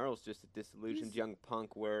think Carl's just a disillusioned He's- young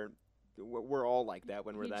punk where we're all like that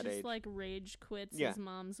when we're he that just age. like rage quits Yeah. his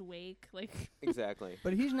mom's wake. Like Exactly.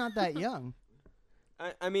 But he's not that young.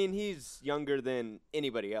 I mean, he's younger than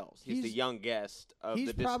anybody else. He's the He's- youngest of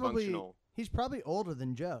he's the probably dysfunctional. He's probably older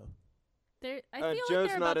than Joe. I feel like Joe's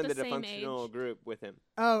they're not about in the the same age. dysfunctional group with him.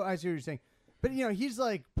 Oh, I see what you're saying. But he's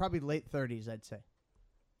like probably late 30s, I'd say.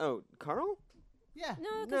 Oh, Carl? Yeah. No,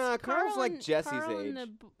 'cause Nah, Carl's like and- Jesse's Carl age.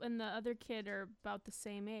 and the other kid are about the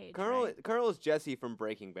same age. Carl right? Carl is Jesse from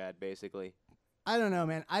Breaking Bad, basically. I don't know,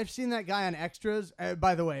 man. I've seen that guy on Extras.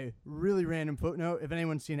 By the way, really random footnote. If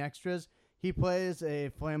anyone's seen Extras, he plays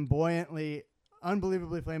a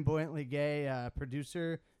unbelievably flamboyantly gay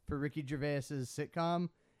producer for Ricky Gervais's sitcom.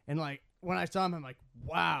 And like when I saw him, I'm like,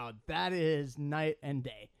 wow, that is night and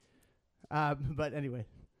day. But anyway,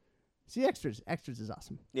 see Extras. Extras is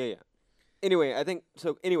awesome. Yeah.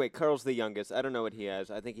 Anyway, Carl's the youngest. I don't know what he has.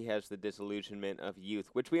 I think he has the disillusionment of youth,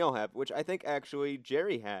 which we all have, which I think actually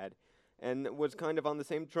Jerry had and was kind of on the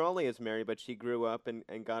same trolley as Mary, but she grew up and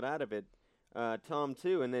got out of it. Tom,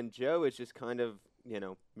 too. And then Joe is just kind of,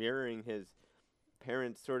 mirroring his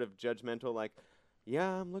parents' sort of judgmental, like,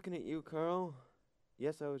 yeah, I'm looking at you, Carl.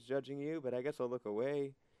 Yes, I was judging you, but I guess I'll look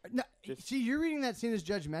away. No, Just- see, you're reading that scene as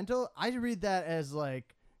judgmental. I read that as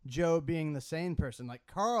like Joe being the sane person. Like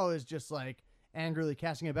Carl is just like angrily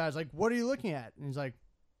casting about. He's like, "What are you looking at?" And he's like,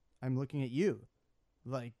 "I'm looking at you.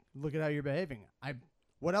 Like, look at how you're behaving.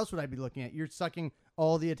 What else would I be looking at? You're sucking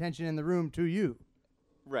all the attention in the room to you."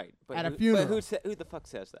 Right. But At a who, funeral. But who the fuck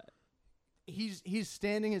says that? He's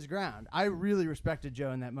standing his ground. I really respected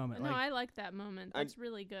Joe in that moment. No, Like, I like that moment. That's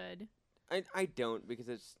really good. I don't, because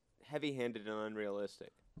it's heavy-handed and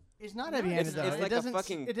unrealistic. it's not No, heavy-handed it's though. like it a doesn't.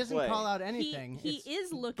 fucking It doesn't play. call out anything. He It's-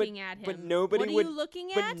 is looking at him. But nobody what would. are you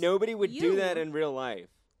looking But at? nobody would do that You. in real life.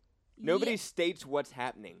 Nobody states what's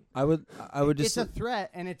happening. I would It's just a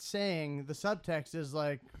threat, and it's saying the subtext is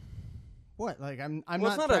like, what? Like I'm Well, not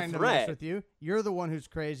it's not a trying to mess threat. with you. You're the one who's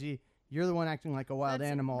crazy. You're the one acting like a wild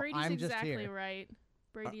That's- animal. Brady's I'm just exactly here. right.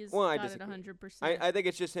 Brady's well, I got it disagree. 100%. I think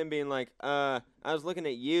it's just him being like, I was looking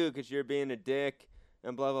at you because you're being a dick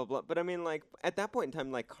and blah blah blah. But I mean, like at that point in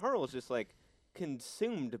time, like Carl's just like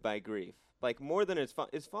consumed by grief, like more than his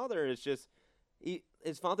father is just.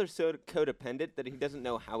 His father's so codependent that he doesn't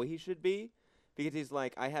know how he should be, because he's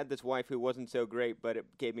like, I had this wife who wasn't so great, but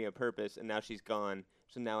it gave me a purpose, and now she's gone.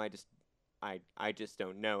 So now I just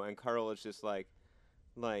don't know. And Carl is just like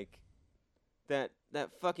that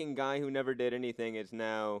fucking guy who never did anything is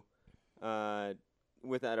now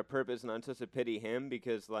without a purpose, and I'm supposed to pity him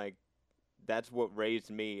because like that's what raised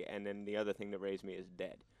me, and then the other thing that raised me is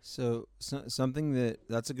dead. so something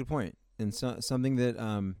that's a good point, and something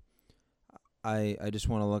that I just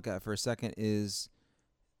want to look at for a second is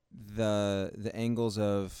the angles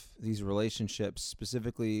of these relationships.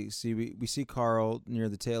 Specifically, we see Carl near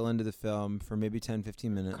the tail end of the film for maybe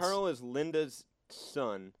 10-15 minutes. Carl is Linda's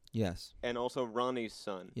son Yes. and also Ronnie's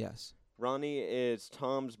son. Yes. Ronnie is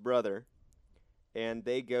Tom's brother, and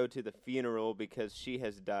they go to the funeral because she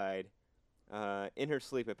has died in her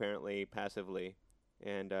sleep, apparently passively,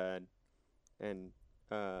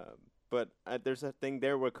 but there's a thing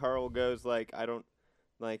there where Carl goes like, I don't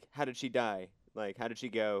like, how did she die? Like, how did she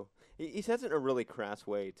go? He says it in a really crass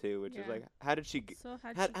way too, which is Yeah. like, how did she? So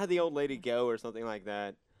How'd the old lady go, or something like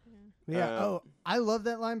that? Yeah. I love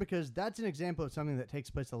that line because that's an example of something that takes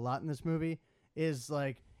place a lot in this movie. Is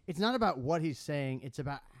like it's not about what he's saying; it's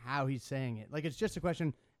about how he's saying it. Like it's just a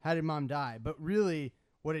question: how did mom die? But really,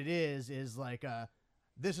 what it is like,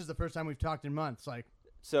 this is the first time we've talked in months. Like,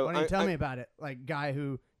 So why don't you tell me about it? Like, guy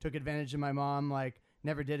who took advantage of my mom, like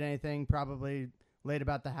never did anything, probably laid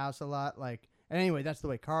about the house a lot. Like, and anyway, that's the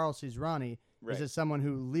way Carl sees Ronnie. Right. Is as someone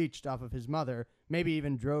who leeched off of his mother, maybe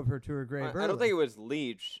even drove her to her grave early. I don't think it was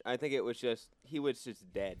leech. I think it was just he was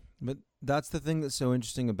just dead. But that's the thing that's so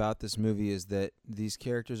interesting about this movie is that these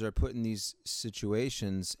characters are put in these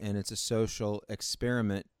situations, and it's a social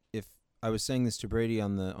experiment. If I was saying this to Brady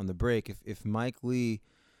on the break, if Mike Lee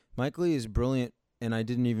is brilliant, and I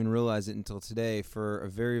didn't even realize it until today for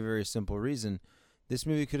a very, very simple reason. This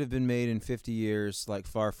movie could have been made in 50 years, like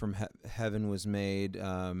Far From Heaven was made,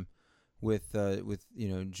 with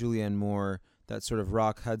Julianne Moore, that sort of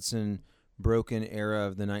Rock Hudson broken era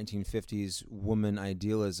of the 1950s woman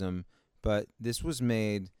idealism. But this was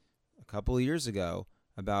made a couple of years ago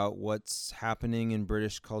about what's happening in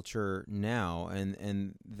British culture now,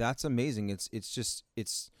 and that's amazing.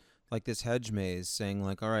 It's like this hedge maze saying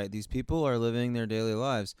like, all right, these people are living their daily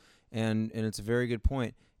lives, and it's a very good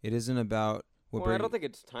point. It isn't about what Well, I don't think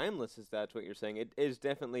it's timeless, if that's what you're saying. It is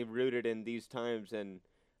definitely rooted in these times, and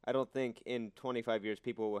I don't think in 25 years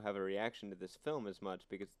people will have a reaction to this film as much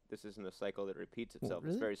because this isn't a cycle that repeats itself.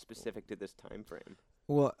 really? It's very specific to this time frame.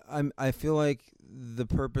 Well, I feel like the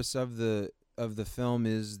purpose of the film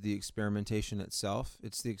is the experimentation itself.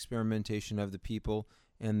 It's the experimentation of the people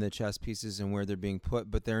and the chess pieces and where they're being put,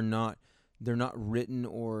 but they're not written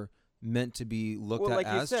or meant to be looked Well, at like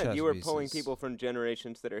you as said, chess you were pieces. pulling people from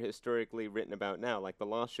generations that are historically written about now, like the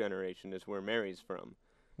Lost Generation is where Mary's from,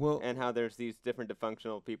 Well, and how there's these different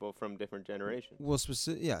dysfunctional people from different generations. well,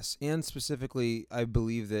 yes, and specifically, I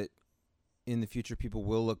believe that in the future people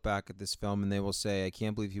will look back at this film and they will say, I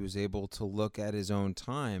can't believe he was able to look at his own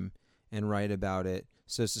time and write about it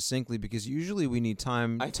so succinctly, because usually we need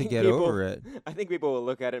time I to think get people- over it. I think people will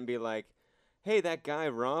look at it and be like, hey, that guy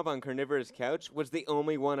Rob on Carnivorous Couch was the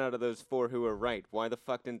only one out of those four who were right. Why the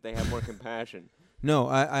fuck didn't they have more compassion? No,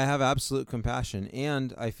 I have absolute compassion,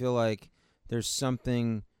 and I feel like there's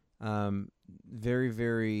something very,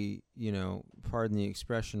 very, pardon the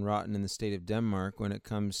expression, rotten in the state of Denmark when it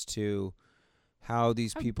comes to how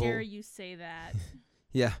these How people... dare you say that?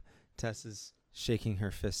 Yeah, Tess is shaking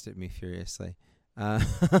her fist at me furiously.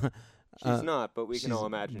 She's not, but we can all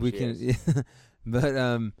imagine she is.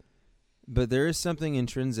 But there is something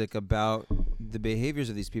intrinsic about the behaviors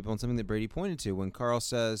of these people, and something that Brady pointed to when Carl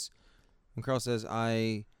says,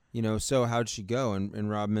 So how'd she go? And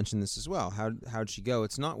Rob mentioned this as well. How'd she go?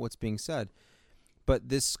 It's not what's being said. But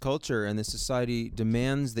this culture and this society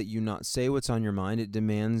demands that you not say what's on your mind. It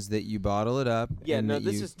demands that you bottle it up. Yeah, and no, that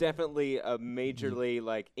this you- is definitely a majorly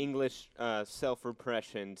like English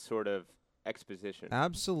self-repression sort of exposition.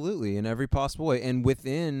 Absolutely, in every possible way. And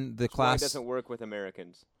within the Which why it class, doesn't work with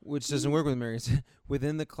Americans. which doesn't work with Americans,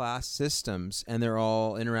 within the class systems, and they're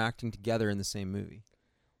all interacting together in the same movie.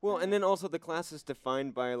 Well, and then also the class is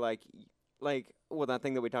defined by like that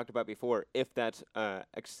thing that we talked about before. If that's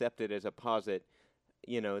accepted as a posit,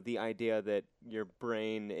 the idea that your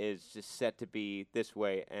brain is just set to be this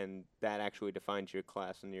way, and that actually defines your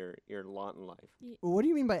class and your lot in life. Well, what do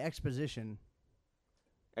you mean by exposition?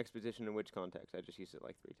 Exposition in which context? I just used it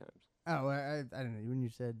like 3 times. Oh, I don't know. When you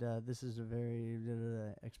said this is a very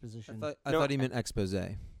exposition. I No, thought he meant expose.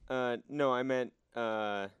 No, I meant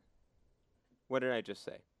what did I just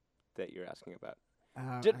say that you're asking about?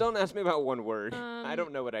 Don't ask me about one word. I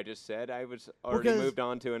don't know what I just said. I was already Because moved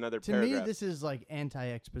on to another To paragraph. me, this is like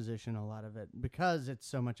anti-exposition. A lot of it because it's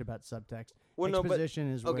so much about subtext. Well, no, but Exposition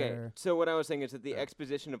is okay. where So what I was saying is that the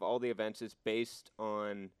exposition of all the events is based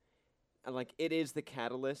on, it is the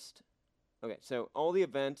catalyst. Okay, so all the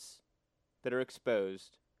events that are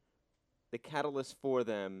exposed, the catalyst for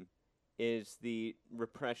them is the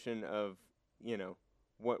repression of,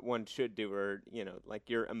 what one should do, or,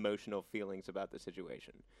 your emotional feelings about the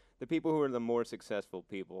situation. The people who are the more successful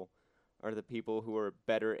people are the people who are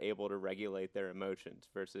better able to regulate their emotions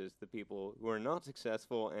versus the people who are not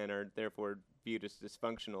successful and are therefore viewed as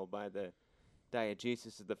dysfunctional by the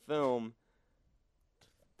diegesis of the film.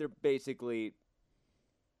 They're basically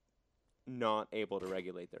not able to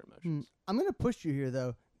regulate their emotions. I'm going to push you here,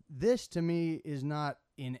 though. This, to me, is not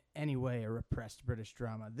in any way a repressed British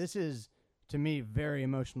drama. This is, to me, very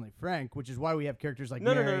emotionally frank, which is why we have characters like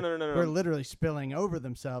No, Mary no. who are literally spilling over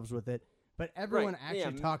themselves with it. But everyone Right,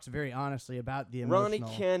 actually yeah. talks very honestly about the Ronnie,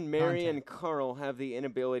 emotional Ken, Mary, content. and Carl have the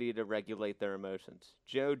inability to regulate their emotions.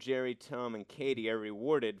 Joe, Jerry, Tom, and Katie are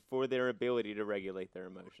rewarded for their ability to regulate their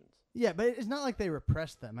emotions. Yeah, but it's not like they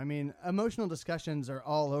repress them. I mean, emotional discussions are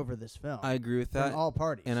all over this film. I agree with from that. all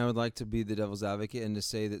parties. And I would like to be the devil's advocate and to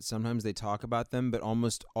say that sometimes they talk about them, but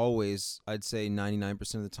almost always, I'd say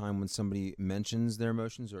 99% of the time when somebody mentions their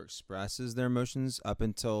emotions or expresses their emotions up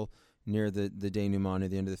until near the denouement or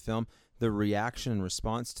the end of the film, the reaction and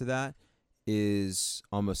response to that is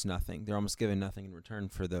almost nothing. They're almost given nothing in return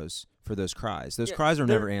for those cries. Those Yeah, cries are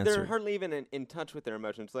never They're answered. hardly even in touch with their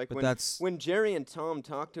emotions. Like But when Jerry and Tom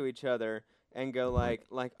talk to each other and go like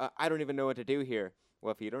I don't even know what to do here.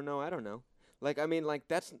 Well, if you don't know, I don't know.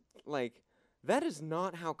 That is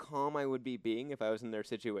not how calm I would be being if I was in their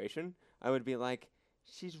situation. I would be like,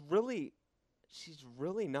 she's really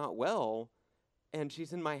not well, and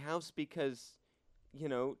she's in my house because,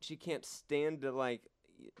 she can't stand to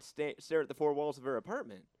stare at the 4 walls of her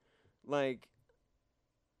apartment.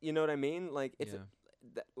 You know what I mean? It's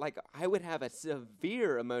I would have a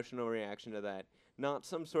severe emotional reaction to that, not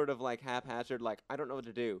some sort of haphazard I don't know what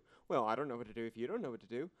to do. Well, I don't know what to do if you don't know what to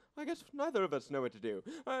do. I guess neither of us know what to do.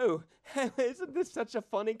 Oh, isn't this such a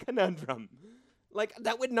funny conundrum?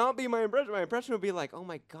 That would not be my impression. My impression would be oh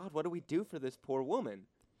my God, what do we do for this poor woman?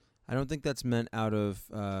 I don't think that's meant out of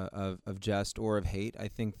jest or of hate. I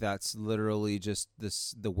think that's literally just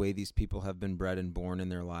the way these people have been bred and born in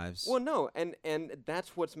their lives. Well, no, and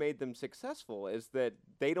that's what's made them successful is that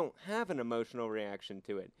they don't have an emotional reaction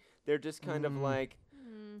to it. They're just kind of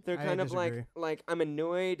they're I kind of disagree. I'm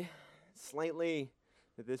annoyed slightly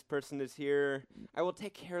that this person is here. I will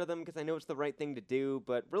take care of them because I know it's the right thing to do,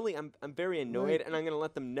 but really I'm very annoyed, and I'm going to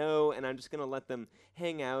let them know, and I'm just going to let them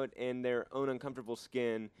hang out in their own uncomfortable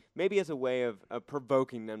skin, maybe as a way of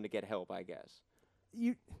provoking them to get help, I guess.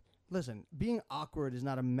 Listen, being awkward is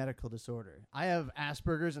not a medical disorder. I have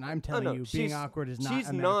Asperger's, and I'm telling no, you, being she's- awkward is not She's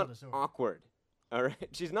a medical not disorder. awkward, all right?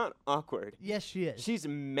 She's not awkward. Yes, she is. She's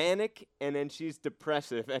manic, and then she's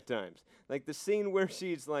depressive at times. The scene where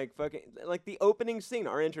she's the opening scene,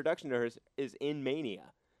 our introduction to her is in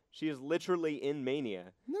mania. She is literally in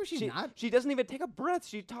mania. No, she's not. She doesn't even take a breath.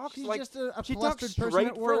 She talks She's like just a she flustered talks person straight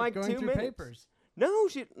at for work 2 going through minutes. papers.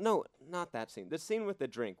 No, not that scene. The scene with the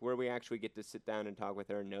drink, where we actually get to sit down and talk with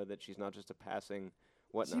her and know that she's not just a passing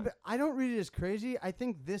whatnot. See, but I don't read it as crazy. I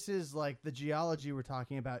think this is the geology we're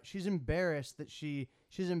talking about. She's embarrassed that she's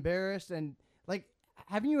embarrassed, and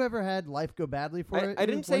haven't you ever had life go badly for it? I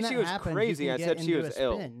didn't say When she that was happens, crazy. you I can said get she into was a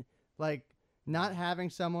ill. spin. Not having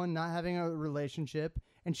someone, not having a relationship,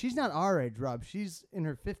 and she's not our age, Rob. She's in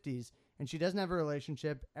her 50s, and she doesn't have a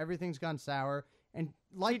relationship. Everything's gone sour, and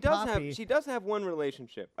She does Poppy, have one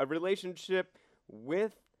relationship. A relationship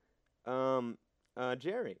with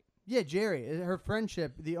Jerry. Yeah, Jerry. Her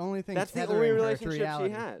friendship. The only thing That's the tethering only her to relationship she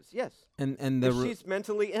reality. has. Yes. And If she's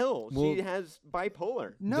mentally ill. Well- She has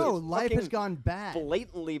bipolar. No, It's life has fucking gone bad.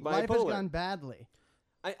 blatantly bipolar. Life has gone badly.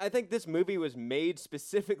 I think this movie was made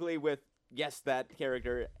specifically with, yes, that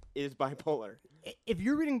character is bipolar. If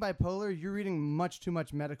you're reading bipolar, you're reading much too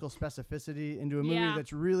much medical specificity into a movie Yeah.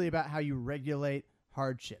 that's really about how you regulate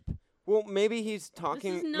hardship. Well, maybe he's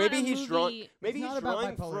talking. not Maybe a he's drawing. movie- Maybe It's he's not about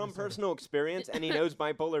drawing bipolar from disorder. personal experience, and he knows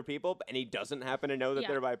bipolar people, and he doesn't happen to know that Yeah.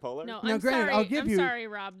 they're bipolar. No, Now, I'm granted, sorry. I'll give I'm you- sorry,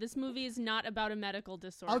 Rob. This movie is not about a medical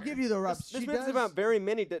disorder. I'll give you the Rob. This She movie's does. about very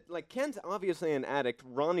many. Like Ken's obviously an addict.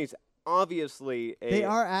 Ronnie's obviously a. They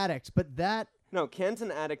are addicts, but that No, Ken's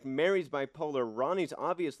an addict. Mary's bipolar. Ronnie's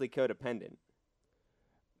obviously codependent.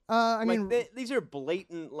 I mean, These are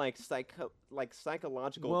blatant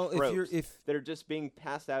psychological Well, tropes if that are just being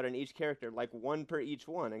passed out in each character, like one per each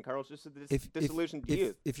one. And Carl's just this If- disillusioned if-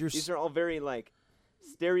 youth. if you're These s- are all very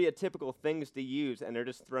stereotypical things to use, and they're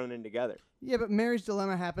just thrown in together. yeah, but Mary's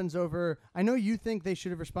dilemma happens over. I know you think they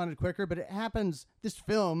should have responded quicker, but it happens. This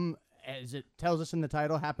film, as it tells us in the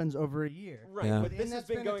title, happens over a year. Right, Yeah. but Within this has that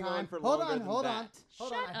been span of going time- on for hold longer on, than hold that. on,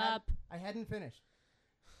 hold Shut on. up. I hadn't finished.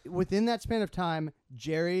 Within that span of time,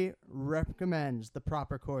 Jerry recommends the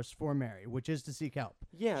proper course for Mary, which is to seek help.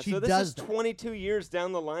 Yeah, She so this does is that. 22 years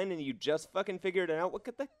down the line, and you just fucking figured it out. What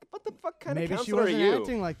the fuck kind Maybe of she counselor are wasn't you?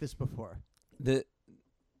 acting like this before. the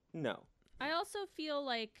No. I also feel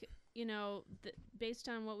like, based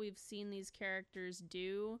on what we've seen these characters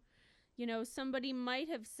do, somebody might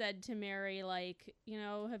have said to Mary, like,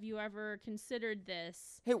 have you ever considered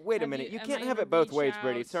this? Hey, wait a Have minute. you- You am can't I have gonna it both reach ways,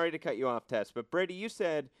 Brady. out? Sorry to cut you off, Tess, but Brady, you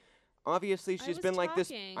said obviously she's was been like this.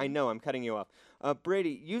 talking. I know, I'm cutting you off.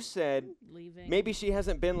 Brady, you said Leaving. maybe she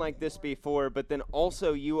hasn't been like this before, but then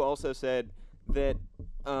also you also said that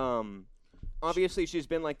obviously she's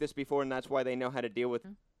been like this before, and that's why they know how to deal with.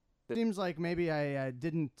 Seems like maybe I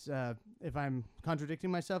didn't, if I'm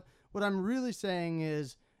contradicting myself. What I'm really saying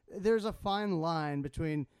is there's a fine line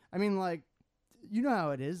between, you know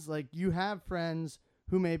how it is. Like, you have friends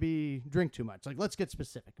who maybe drink too much. Like, let's get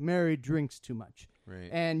specific. Mary drinks too much. right.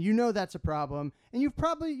 And you know that's a problem. And you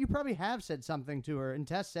probably have said something to her. And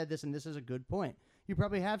Tess said this, and this is a good point. You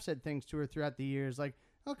probably have said things to her throughout the years, like,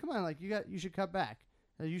 "Oh, come on, like you should cut back.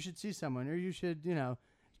 You should see someone, or you should,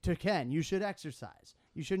 to Ken, you should exercise.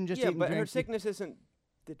 You shouldn't just Yeah, eat and but her drink." sickness isn't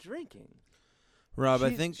the drinking. Rob, I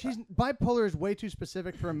She's- think she's bipolar is way too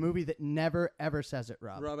specific for a movie that never ever says it,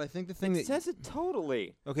 Rob. Rob, I think the thing It that says it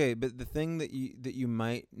totally. okay, but the thing that you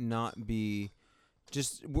might not be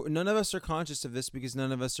none of us are conscious of this because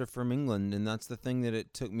none of us are from England, and that's the thing that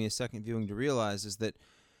it took me a second viewing to realize is that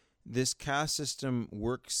this caste system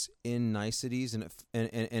works in niceties and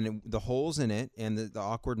the holes in it and the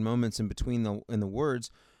awkward moments in between the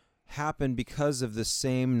words happen because of the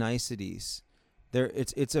same niceties.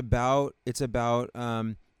 It's about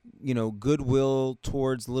goodwill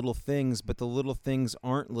towards little things, but the little things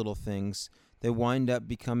aren't little things. They wind up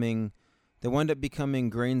becoming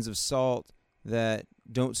grains of salt that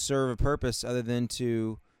don't serve a purpose other than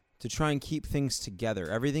to try and keep things together.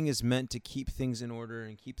 Everything is meant to keep things in order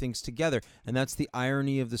and keep things together. And that's the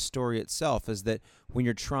irony of the story itself, is that when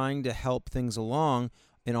you're trying to help things along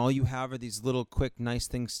and all you have are these little quick nice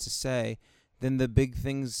things to say, then the big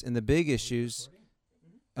things and the big issues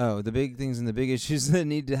the big things and the big issues that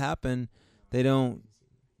need to happen, they don't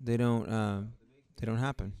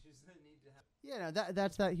happen. Yeah, no,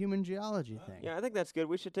 that's that human geology thing. Yeah, I think that's good.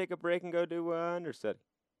 We should take a break and go do understudy.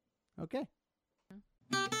 Okay.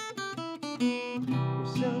 We're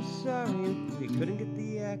so sorry we couldn't get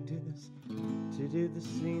the actors to do the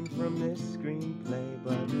scene from this screenplay,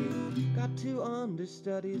 but we got two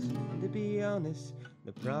understudies. To be honest,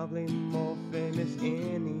 they're probably more famous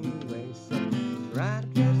anyway. So try to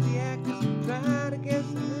guess the actors, try to guess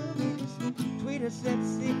the movies. Tweet us at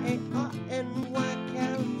CARNY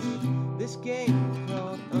Couch. This game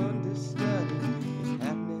called Understudy is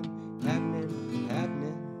happening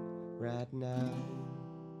right now.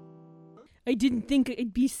 I didn't think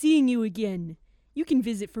I'd be seeing you again. You can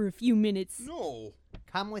visit for a few minutes. No.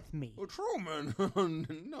 Come with me. Oh, Truman.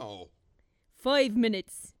 No. 5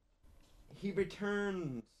 minutes. He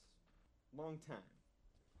returns. Long time.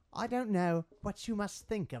 I don't know what you must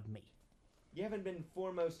think of me. You haven't been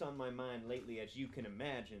foremost on my mind lately, as you can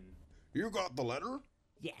imagine. You got the letter?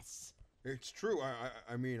 Yes. It's true.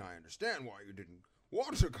 I mean, I understand why you didn't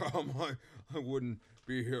want to come. I wouldn't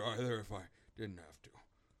be here either if I didn't have to.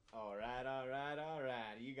 All right.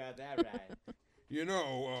 You got that right. You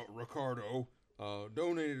know, Ricardo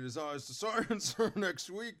donated his eyes to science. Next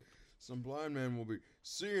week, some blind man will be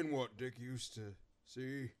seeing what Dick used to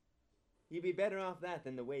see. He'd be better off that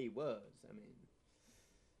than the way he was. I mean,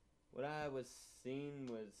 what I was seeing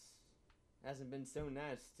hasn't been so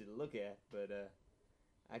nice to look at, but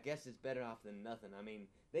I guess it's better off than nothing. I mean,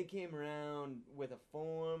 they came around with a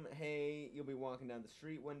form. Hey, you'll be walking down the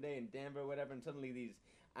street one day in Denver or whatever, and suddenly these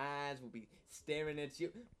eyes will be staring at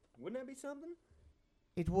you. Wouldn't that be something?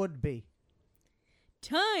 It would be.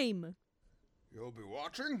 Time. You'll be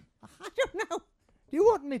watching? I don't know. Do you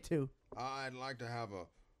want me to? I'd like to have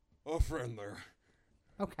a friend there.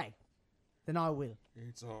 Okay. Then I will.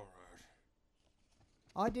 It's all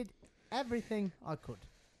I did everything I could.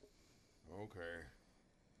 right. Okay.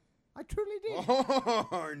 I truly did. Oh,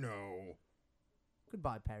 I know.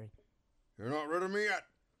 Goodbye, Perry. You're not rid of me yet.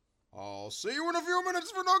 I'll see you in a few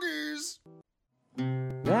minutes for nuggies.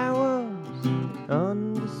 That was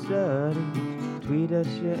Undecided. Tweet us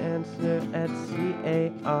your answer at CARNY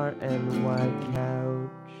Couch.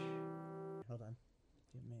 Hold on.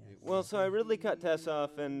 Well, so I really cut Tess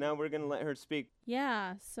off, and now we're gonna let her speak.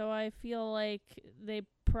 Yeah, so I feel like that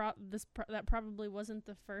probably wasn't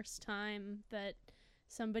the first time that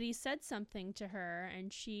somebody said something to her,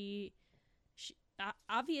 and she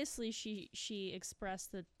obviously she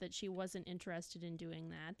expressed that she wasn't interested in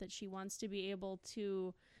doing that she wants to be able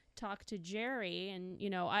to talk to Jerry. And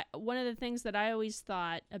one of the things that I always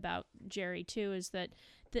thought about Jerry too is that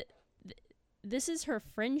this is her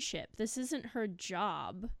friendship. This isn't her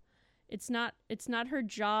job. It's not her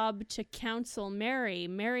job to counsel Mary.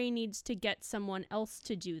 Mary needs to get someone else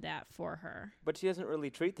to do that for her. But she doesn't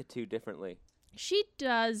really treat the two differently. She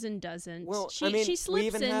does and doesn't. Well, she I mean, she we slips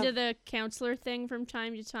even into have- the counselor thing from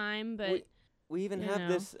time to time, but We even you have know.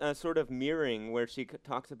 this sort of mirroring where she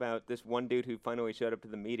talks about this one dude who finally showed up to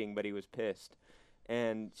the meeting, but he was pissed.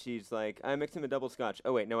 And she's like, I mixed him a double scotch.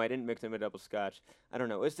 Oh, wait, no, I didn't mix him a double scotch. I don't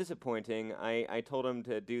know. It was disappointing. I told him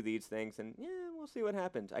to do these things, and we'll see what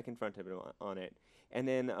happens. I confronted him on it. And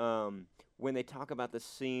then when they talk about the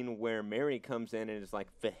scene where Mary comes in and is like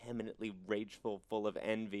vehemently rageful, full of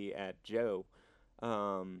envy at Joe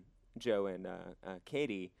and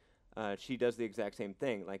Katie, she does the exact same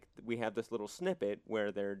thing. Like, we have this little snippet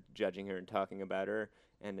where they're judging her and talking about her,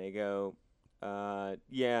 and they go,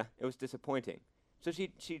 yeah, it was disappointing. So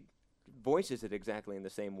she voices it exactly in the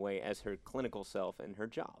same way as her clinical self and her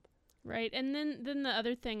job. right. And then the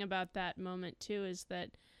other thing about that moment too is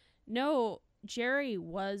that no, Jerry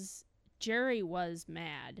was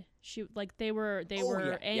mad. They were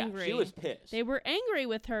angry. Yeah, she was pissed. They were angry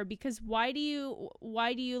with her because why do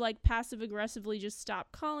you like passive aggressively just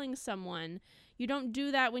stop calling someone? You don't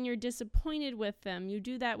do that when you're disappointed with them. You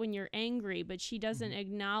do that when you're angry, but she doesn't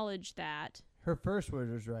acknowledge that. Her first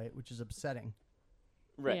word was right, which is upsetting.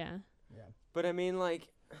 Right. Yeah. But I mean, like,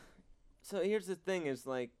 so here's the thing is,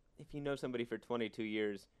 like, if you know somebody for 22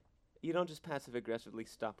 years, you don't just passive aggressively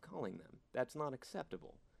stop calling them. That's not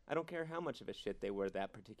acceptable. I don't care how much of a shit they were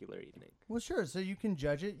that particular evening. Well, sure. So you can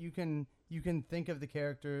judge it. You can think of the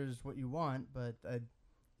characters what you want, but I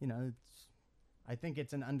think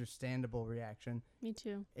it's an understandable reaction. Me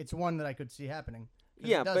too. It's one that I could see happening. 'Cause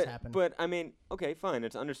Yeah, it does happen. but I mean, okay, fine,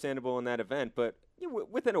 it's understandable in that event, but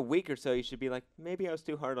within a week or so, you should be like, maybe I was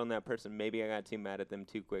too hard on that person. Maybe I got too mad at them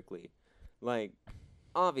too quickly. Like,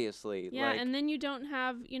 obviously. Yeah, like, and then you don't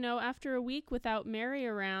have, after a week without Mary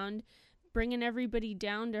around, bringing everybody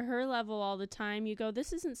down to her level all the time, you go,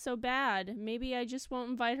 this isn't so bad. Maybe I just won't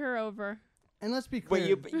invite her over. And let's be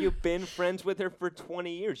clear. But you've been friends with her for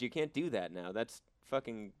 20 years. You can't do that now. That's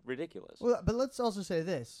fucking ridiculous. Well, but let's also say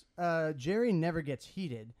this. Jerry never gets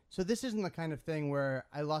heated. So this isn't the kind of thing where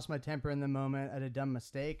I lost my temper in the moment at a dumb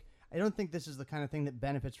mistake. I don't think this is the kind of thing that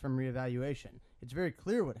benefits from reevaluation. It's very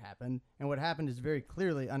clear what happened, and what happened is very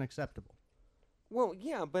clearly unacceptable. Well,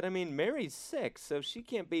 yeah, but I mean, Mary's 6, so you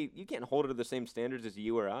can't hold her to the same standards as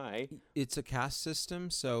you or I. It's a caste system,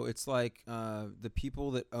 so it's like the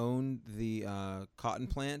people that own the cotton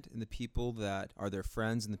plant and the people that are their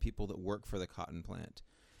friends and the people that work for the cotton plant.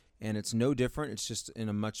 And it's no different. It's just in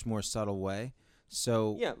a much more subtle way.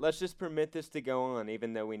 So Yeah, let's just permit this to go on,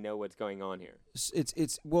 even though we know what's going on here.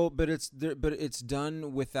 but it's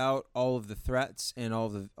done without all of the threats and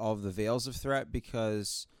all of the veils of threat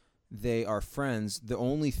because they are friends. The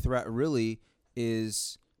only threat really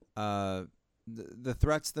is the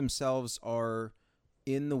threats themselves are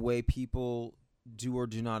in the way people do or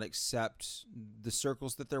do not accept the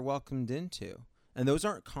circles that they're welcomed into, and those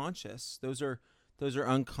aren't conscious. Those are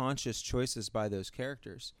unconscious choices by those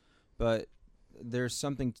characters, but there's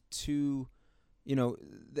something to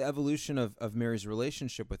the evolution of Mary's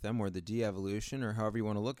relationship with them, or the de-evolution, or however you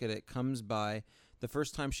want to look at it, comes by the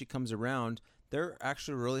first time she comes around. they're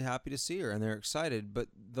actually really happy to see her and they're excited. But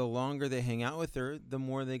the longer they hang out with her, the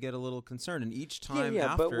more they get a little concerned. And each time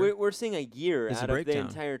yeah, after, but we're seeing a year is a out of the breakdown.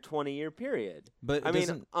 entire 20-year period. but I it mean,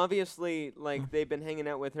 doesn't- obviously, like they've been hanging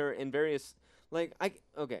out with her in various, like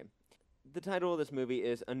okay, the title of this movie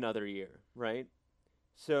is Another Year, right?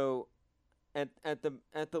 So, at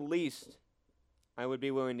the least, I would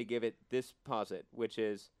be willing to give it this posit, which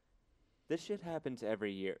is, this shit happens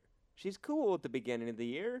every year. She's cool at the beginning of the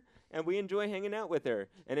year, and we enjoy hanging out with her.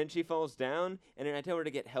 And then she falls down, and then I tell her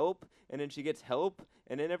to get help, and then she gets help,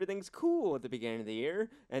 and then everything's cool at the beginning of the year,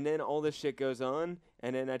 and then all this shit goes on,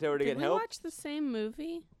 and then I tell her to Did get we help. watch the same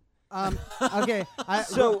movie? Okay.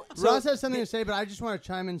 So- Ross so has something the- to say, but I just want to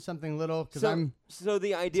chime in something little because So, I'm. so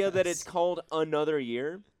the idea that it's called Another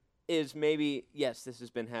Year is maybe, yes, this has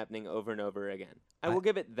been happening over and over again. I will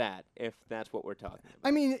give it that, if that's what we're talking about.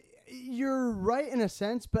 I mean, you're right in a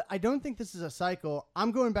sense, but I don't think this is a cycle.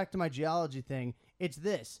 I'm going back to my geology thing. It's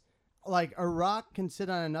this. Like, a rock can sit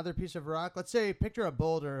on another piece of rock. Let's say, picture a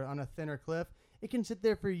boulder on a thinner cliff. It can sit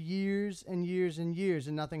there for years and years and years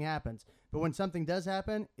and nothing happens. But when something does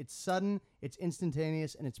happen, it's sudden, it's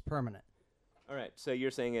instantaneous, and it's permanent. All right, so you're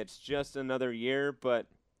saying it's just another year, but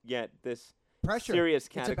yet this Pressure. serious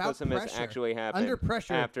It's about cataclysm has pressure. actually happened Under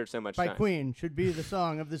Pressure after so much by time. Queen should be the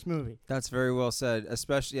song of this movie. That's very well said.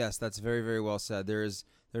 Especially, yes, that's very, very well said. There's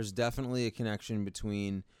definitely a connection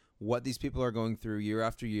between what these people are going through year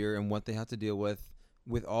after year and what they have to deal with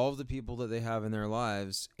all of the people that they have in their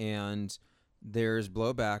lives. And there's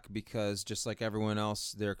blowback because just like everyone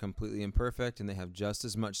else, they're completely imperfect and they have just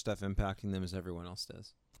as much stuff impacting them as everyone else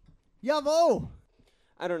does. Yavo!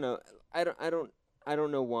 I don't know. I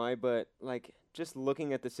don't know why, but like just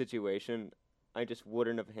looking at the situation, I just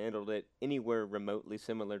wouldn't have handled it anywhere remotely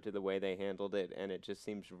similar to the way they handled it, and it just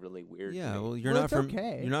seems really weird. Yeah, to me. well, you're Well, not it's from.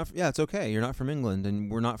 okay. You're not. Yeah, it's okay. You're not from England,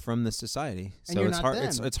 and we're not from this society, And so you're it's not hard.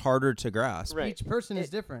 them. It's harder to grasp. Right. Each person is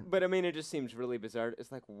It- different. But I mean, it just seems really bizarre.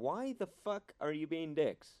 It's like, why the fuck are you being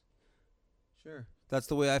dicks? Sure. That's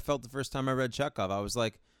the way I felt the first time I read Chekhov. I was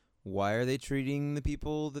like, why are they treating the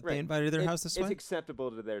people that Right. they invited to their house this It's way?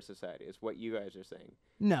 acceptable to their society, is what you guys are saying.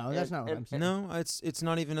 No, that's and- not what and- I'm saying. No, it's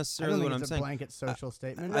not even I necessarily don't what think I'm it's a saying. blanket social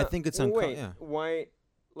statement. I think it's wait, yeah. why?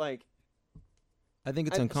 Like, I think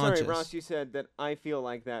it's I'm unconscious. sorry, Ross. You said that I feel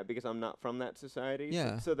like that because I'm not from that society.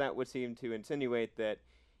 Yeah. So that would seem to insinuate that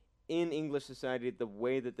in English society, the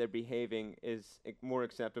way that they're behaving is more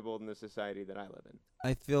acceptable than the society that I live in.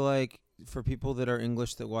 I feel like for people that are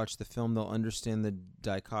English that watch the film, they'll understand the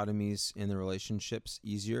dichotomies in the relationships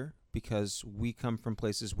easier because we come from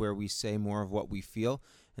places where we say more of what we feel,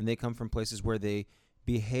 and they come from places where they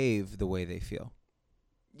behave the way they feel.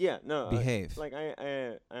 Yeah, no. Behave. Like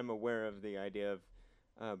I'm aware of the idea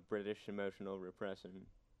of British emotional repression.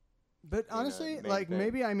 But know, honestly, main like thing.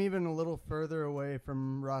 maybe I'm even a little further away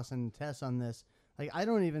from Ross and Tess on this. Like I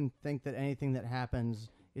don't even think that anything that happens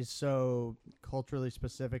is so culturally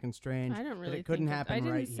specific and strange. I don't that really it couldn't think happen I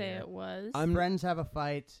didn't right say here. it was. Friends have a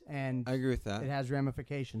fight, and I agree with that. it has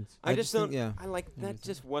ramifications. I I just just think- don't. yeah. I like I that. understand.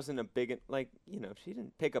 Just wasn't a big like. She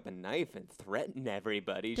didn't pick up a knife and threaten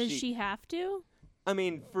everybody. Does she have to? I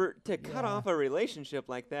mean, to cut Yeah. off a relationship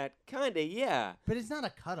like that, kinda, yeah. But it's not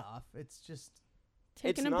a cutoff. It's just Taking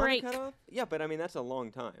it's a not break. cut off? Yeah, but I mean that's a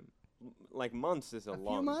long time. Like months is a, a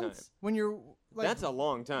long few months time. when you're like That's a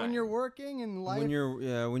long time. when you're working in life. when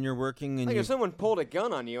you're working and like you if someone pulled a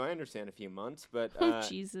gun on you, I understand a few months, but Oh,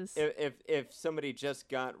 Jesus. if somebody just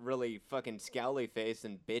got really fucking scowly faced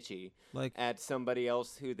and bitchy like at somebody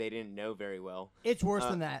else who they didn't know very well. it's worse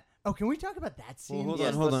uh, than that. Oh, can we talk about that scene? well, hold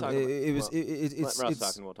Yes, on, hold let's on. talk about- It was well, it's let Ross it's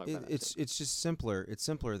talk and we'll talk about that it's just simpler. It's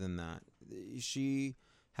simpler than that. She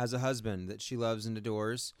has a husband that she loves and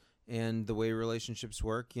adores, and the way relationships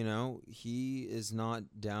work, he is not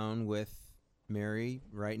down with Mary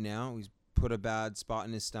right now. He's put a bad spot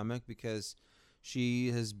in his stomach because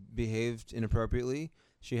she has behaved inappropriately.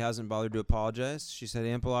 She hasn't bothered to apologize. She's had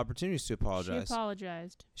ample opportunities to apologize. She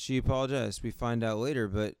apologized. She apologized. We find out later,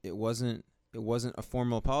 but it wasn't a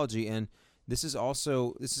formal apology. And this is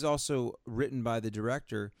also written by the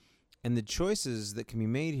director, and the choices that can be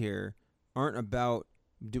made here aren't about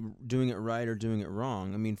doing it right or doing it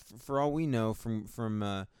wrong. I mean, for all we know,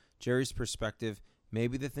 from Jerry's perspective,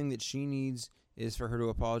 maybe the thing that she needs is for her to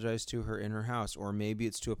apologize to her in her house, or maybe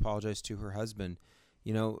it's to apologize to her husband.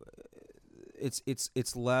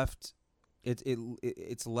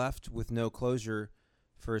 It's left with no closure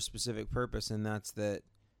for a specific purpose, and that's that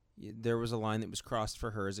there was a line that was crossed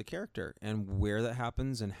for her as a character, and where that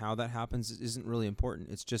happens and how that happens isn't really important.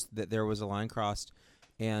 It's just that there was a line crossed,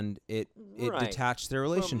 and it Right. detached their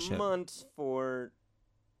relationship. For months for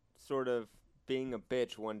sort of being a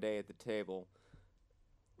bitch one day at the table.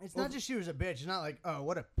 It's not just she was a bitch. It's not like, oh,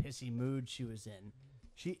 what a pissy mood she was in.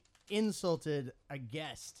 She insulted a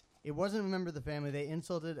guest. It wasn't a member of the family. They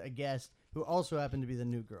insulted a guest who also happened to be the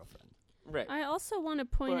new girlfriend. Right. I also want to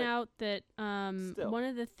point But out that still. one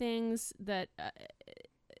of the things that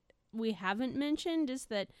we haven't mentioned is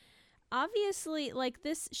that obviously, like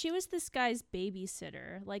this, she was this guy's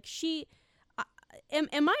babysitter. Like she,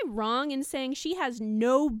 am I wrong in saying she has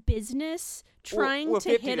no business trying well, to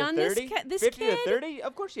 50 hit to on 30? this 50 kid? to 30?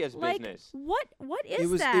 Of course she has Like business. what is It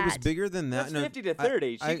was that? bigger than that. That's 50 to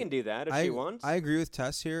 30. She can do that if I, she wants. I agree with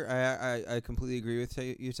Tess here. I completely agree with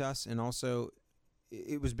you, Tess, and also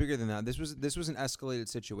it was bigger than that. This was an escalated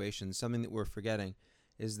situation. Something that we're forgetting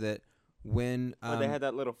is that when They had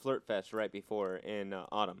that little flirt fest right before in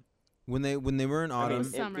autumn. when they were in I mean, autumn,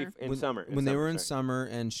 Summer. in when, summer. when they were in sorry. summer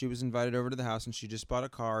and she was invited over to the house and she just bought a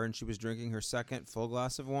car and she was drinking her second full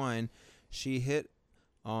glass of wine, she hit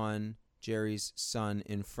on Jerry's son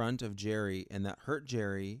in front of Jerry, and that hurt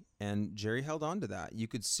Jerry, and Jerry held on to that. You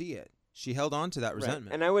could see it. She held on to that Right.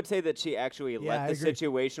 resentment. And I would say that she actually Yeah, let I the agree.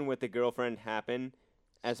 situation with the girlfriend happen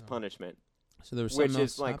as punishment, So there was which something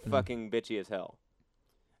is else like happening. fucking bitchy as hell.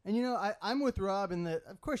 And I'm with Rob in that,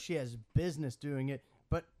 of course, she has business doing it,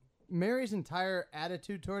 but Mary's entire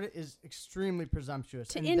attitude toward it is extremely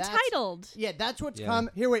presumptuous. And that's- Entitled. Yeah, that's what's Yeah. come.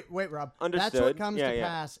 Here, wait, Rob. That's Understood. what comes Yeah, to yeah.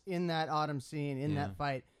 pass in that autumn scene, in Yeah. that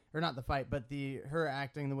fight, or not the fight, but her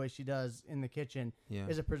acting the way she does in the kitchen Yeah.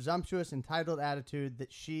 is a presumptuous, entitled attitude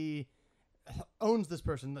that she owns this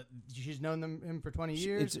person. That she's known him for 20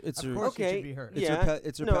 years. it's of her- course, she Okay, should be hurt. It's Yeah. her pet.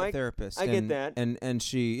 It's her No, pet therapist. I get and, that. And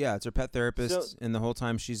she, it's her pet therapist. So- And the whole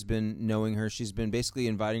time she's been knowing her, she's been basically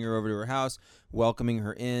inviting her over to her house, welcoming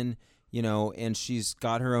her in. And she's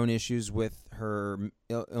got her own issues with her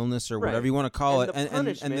illness or Right. whatever you want to call And it. the And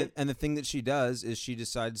punishment- the thing that she does is she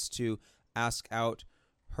decides to ask out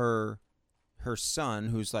her son,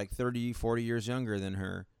 who's like 30, 40 years younger than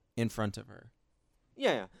her, in front of her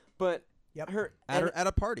Yeah, but Yep. her at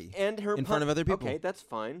a party. and her in front of other people. Okay, that's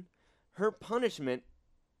fine. Her punishment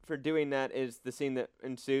for doing that is the scene that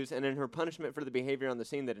ensues, and then her punishment for the behavior on the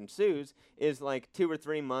scene that ensues is like 2 or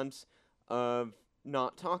 3 months of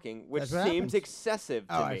not talking, which That's what seems happens. excessive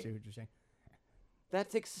to Oh, me. I see what you're saying.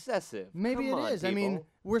 That's excessive. Maybe Come it on, is. I mean, people.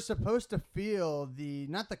 we're supposed to feel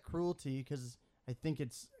not the cruelty, because I think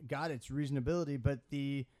it's got its reasonability, but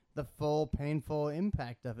the full painful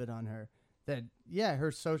impact of it on her. That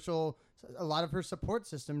a lot of her support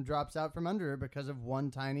system drops out from under her because of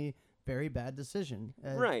one tiny, very bad decision.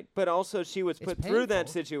 Right, but also she was it's put through that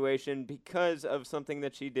painful. situation because of something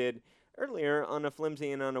that she did earlier on a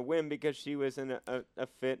flimsy and on a whim, because she was in a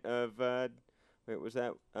fit of wait, was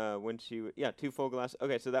that when she 2 full glasses?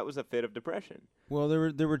 Okay, so that was a fit of depression. Well, there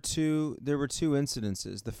were two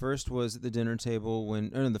incidences. The first was at the dinner table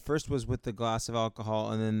the first was with the glass of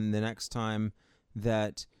alcohol, and then the next time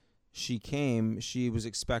that she came, she was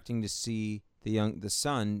expecting to see the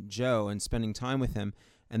son Joe and spending time with him,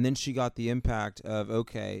 and then she got the impact of,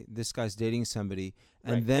 okay, this guy's dating somebody,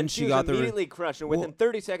 and Right. then and she was got immediately crushed, and within well,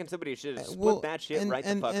 30 seconds, somebody should have split that shit right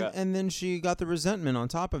the fuck up. and then she got the resentment on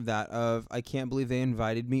top of that of, I can't believe they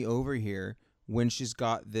invited me over here when she's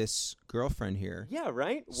got this girlfriend here. Yeah,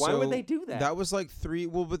 right? Why So would they do that? That was like 3.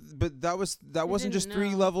 Well, but that wasn't just didn't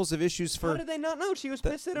 3 know. levels of issues How for did they not know? She was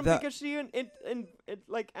That- pissed at him that- because she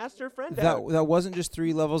like asked her friend that. out. That wasn't just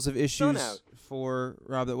 3 levels of issues out. for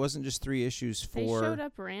Rob. That wasn't just 3 issues They for. showed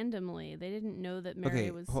up randomly. They didn't know that Mary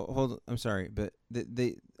Okay, was. hold. I'm sorry, but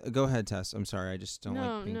they go ahead, Tess. I'm sorry. I just don't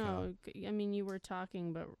no, like being cut off. no. I mean, you were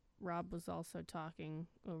talking, but Rob was also talking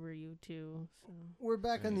over you too. So. We're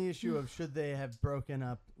back on the issue of should they have broken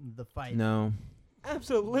up the fight. No,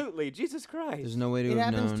 Absolutely, Jesus Christ! there's no way to It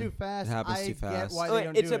have happens known. too fast. It happens I too get fast. why Oh, they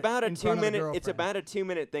don't it's do about it a in front of the 2-minute. It's girlfriend. about a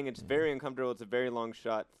 2-minute thing. It's very uncomfortable. It's a very long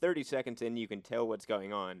shot. 30 seconds in, you can tell what's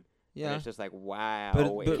going on. And Yeah. it's just like, wow.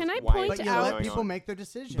 But- Can I why point is But this you out- let going people on? make their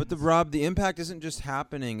decisions. But Rob, the impact isn't just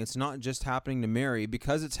happening. It's not just happening to Mary.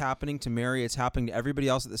 Because it's happening to Mary, it's happening to everybody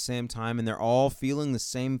else at the same time, and they're all feeling the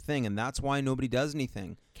same thing, and that's why nobody does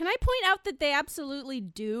anything. Can I point out that they absolutely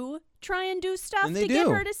do try and do stuff And they to do. get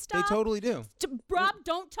her to stop? They totally do. Rob,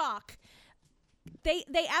 don't talk. They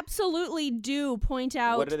absolutely do point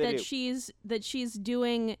out What do they that do? she's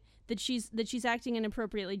doing that she's acting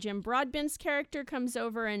inappropriately. Jim Broadbent's character comes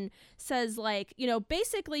over and says, like,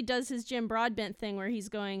 basically does his Jim Broadbent thing where he's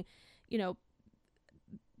going,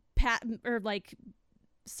 pat or like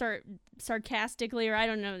sarcastically, or I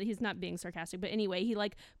don't know, he's not being sarcastic, but anyway, he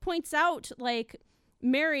like points out, like,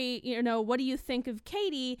 Mary, what do you think of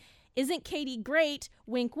Katie? Isn't Katie great?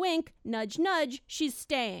 Wink, wink, nudge, nudge. She's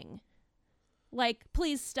staying. Like,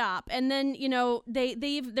 please stop. And then, you know,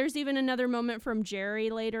 there's even another moment from Jerry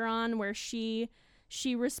later on where she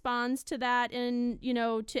responds to that and, you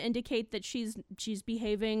know, to indicate that she's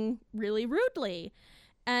behaving really rudely.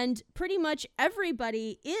 And pretty much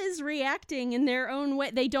everybody is reacting in their own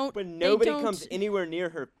way. But nobody comes anywhere near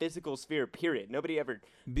her physical sphere, period. Nobody ever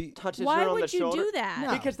touches Why her on the would you shoulder. do that?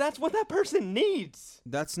 No. Because that's what that person needs.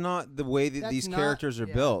 That's not the way that That's these not- characters are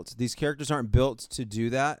yeah. built. These characters aren't built to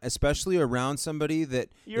do that, especially around somebody that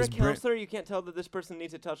You're a is counselor. You can't tell that this person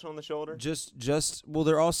needs a touch on the shoulder. well,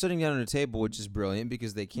 they're all sitting down at a table, which is brilliant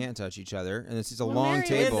because they can't touch each other, and it's a Well, long Mary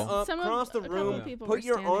table. was- Some of- across the a couple room, of people put were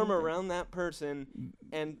your standing, arm but- around that person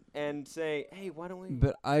and say, hey, why don't we?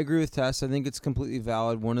 But I agree with Tess. I think it's completely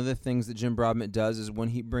valid. One of the things that Jim Broadbent does is when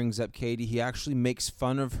he brings up Katie, he actually makes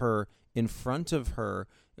fun of her in front of her,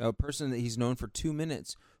 a person that he's known for 2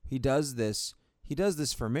 minutes. He does this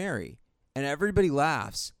for Mary, and everybody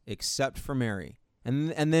laughs except for Mary.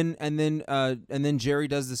 And then Jerry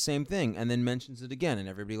does the same thing and then mentions it again, and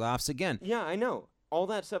everybody laughs again. Yeah, I know. All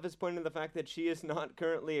that stuff is pointing to the fact that she is not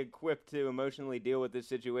currently equipped to emotionally deal with this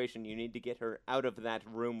situation. You need to get her out of that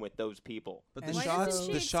room with those people. But And the Why shots, doesn't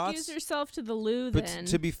she the excuse shots. herself to the loo But then?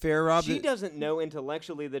 to be fair, Rob, She doesn't know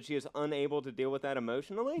intellectually that she is unable to deal with that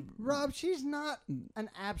emotionally. Rob, she's not an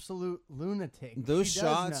absolute lunatic. those She does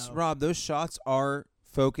shots, know. Rob, those shots are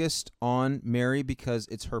focused on Mary because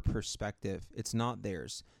it's her perspective. It's not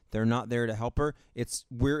theirs. They're not there to help her.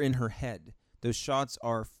 We're in her head. Those shots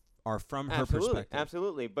are from her perspective.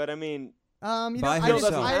 Absolutely. But I mean, You know, By I,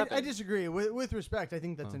 herself. I disagree. With respect, I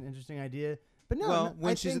think that's an interesting idea. But no, Well, no,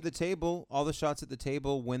 when I she's think, at the table, all the shots at the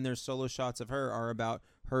table, when there's solo shots of her, are about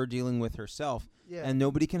her dealing with herself, yeah. and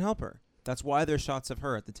nobody can help her. That's why there's shots of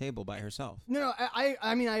her at the table by herself. No,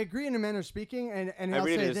 I mean, I agree in a manner of speaking, and I I'll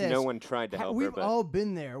read say it as this. no one tried to help her. We've But all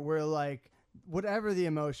been there where, like, whatever the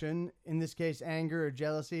emotion, in this case, anger or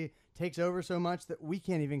jealousy, takes over so much that we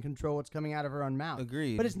can't even control what's coming out of our own mouth.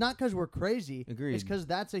 Agreed. But it's not because we're crazy. Agreed. It's because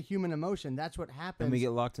that's a human emotion. That's what happens And we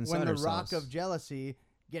get locked inside when the ourselves. rock of jealousy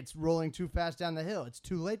gets rolling too fast down the hill. It's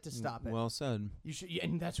too late to stop it. Well said. You should,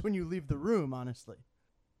 and that's when you leave the room, honestly.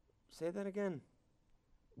 say that again.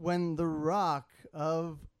 When the rock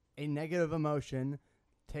of a negative emotion,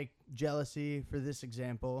 take jealousy for this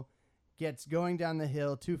example, gets going down the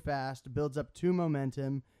hill too fast, builds up too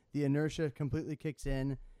momentum, the inertia completely kicks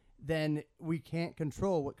in, then we can't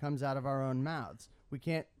control what comes out of our own mouths. We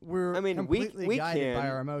can't. We're I mean, completely we guided can. by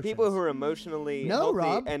our emotions. People who are emotionally No, healthy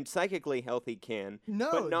Rob. and psychically healthy can, No.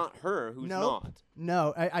 but not her who's Nope. not.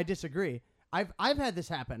 No, I disagree. I've had this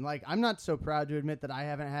happen. Like, I'm not so proud to admit that I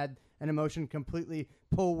haven't had an emotion completely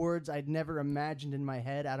pull words I'd never imagined in my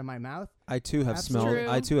head out of my mouth. I too have smelled.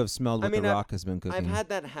 Absolutely. I too have smelled I what mean, the I've- rock has been cooking. I've had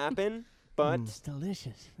that happen, but It's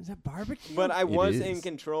delicious. Is that barbecue? but I was in is.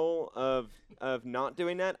 control of not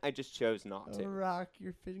doing that. I just chose not Oh, to. Rock,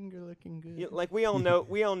 your finger looking good. Like we all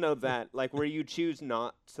know that, like where you choose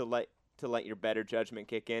not to let your better judgment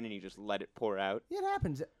kick in and you just let it pour out. Yeah, it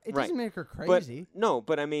happens. It Right. doesn't make her But crazy.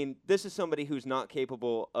 but I mean, this is somebody who's not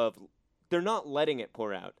capable of. They're not letting it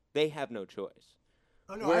pour out. They have no choice.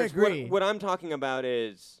 Oh no, Whereas I agree. What I'm talking about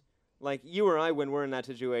is like you or I when we're in that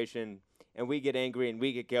situation and we get angry and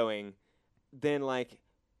we get going, then like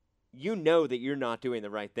you know that you're not doing the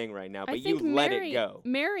right thing right now, I but you think let Mary, it go.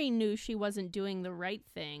 Mary knew she wasn't doing the right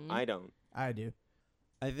thing. I don't. I do.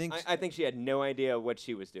 I think. I think she had no idea what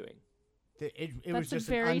she was doing. It was That's a just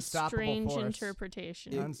an very unstoppable strange force.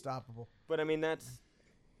 interpretation. Unstoppable. But I mean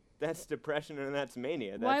that's depression and that's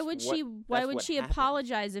mania. Why That's would what- she? Why that's would what she happened.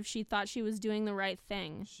 apologize if she thought she was doing the right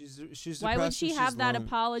thing? she's Why would depressed she and have she's that lonely.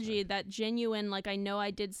 apology, that genuine, like, I know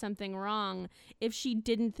I did something wrong, if she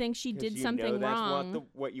didn't think she 'Cause did you something know that's wrong?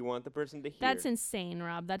 what you want the person to hear. That's insane,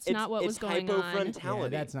 Rob. That's It's- not what was it's going on. hypofrontality. Yeah,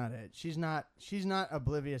 that's not it. She's not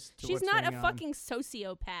oblivious to She's what's not going a on. fucking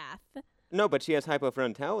sociopath. No, but she has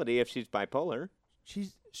hypofrontality if she's bipolar.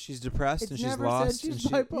 She's depressed It's and she's never lost. said and she's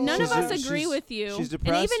she- bipolar. None of she's- us agree she's- with you. She's and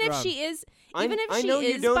depressed. even if Rob. she is, I she know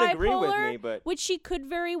is you don't bipolar, agree with me, but which she could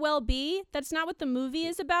very well be, that's not what the movie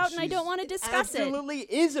is about, and I don't want to discuss it. absolutely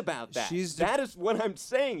is about that. That is what I'm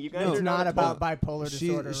saying. You guys No. are It's not about no. bipolar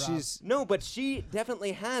disorder. She's No, but she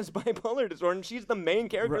definitely has bipolar disorder, and she's the main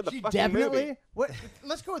character of the She fucking definitely. movie. What?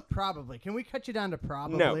 Let's go with probably. Can we cut you down to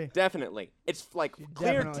probably? No, definitely. It's like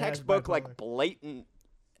clear definitely has textbook, bipolar. like blatant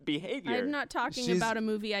behavior. I'm not talking She's- about a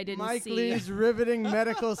movie I didn't Mike see. Lee's riveting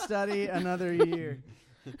medical study. Another year.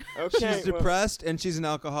 Okay, she's well, depressed and she's an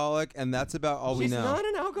alcoholic, and that's about all we she's know. not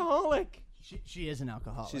an alcoholic. She is an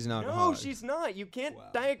alcoholic. She's an No, alcoholic. she's not. You can't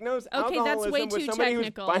diagnose Okay, that's alcoholism way with too somebody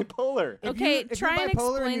technical. who's bipolar. If Okay, if try you're and bipolar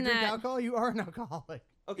and explain you drink that. alcohol, you are an alcoholic.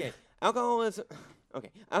 Okay, alcoholism.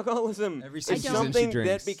 Okay, alcoholism Every is season she something that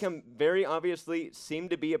drinks. become very obviously seem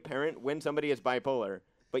to be apparent when somebody is bipolar,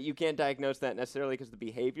 but you can't diagnose that necessarily because the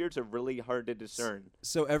behaviors are really hard to discern.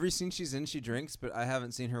 So every scene she's in, she drinks, but I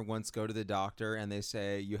haven't seen her once go to the doctor and they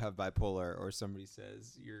say you have bipolar, or somebody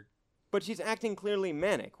says you're. But she's acting clearly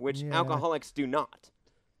manic, which Yeah. alcoholics do not.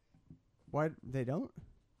 Why they don't?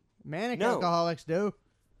 Manic No. alcoholics do.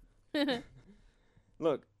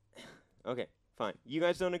 Look, okay, fine. You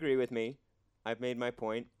guys don't agree with me. I've made my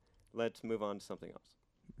point. Let's move on to something else.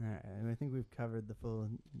 All right, I think we've covered the full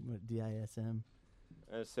DISM.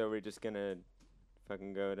 So we're just gonna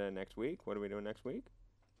fucking go to next week. What are we doing next week?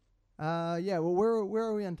 Yeah. Well, where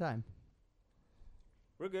are we on time?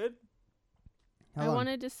 We're good. How I long?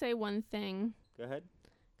 wanted to say one thing Go ahead.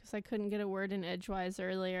 because I couldn't get a word in edgewise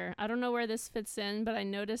earlier. I don't know where this fits in, but I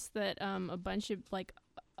noticed that a bunch of like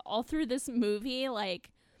all through this movie,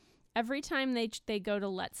 like every time they go to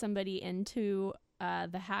let somebody into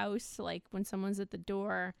the house, like when someone's at the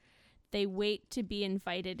door, they wait to be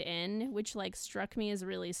invited in, which like struck me as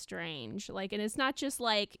really strange. Like, and it's not just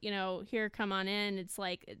like, you know, here, come on in. It's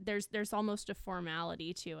like there's almost a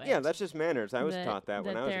formality to it. Yeah, that's just manners. I was taught that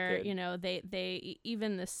when I was a they're, kid. you know, they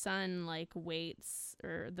even the son like waits,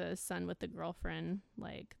 or the son with the girlfriend,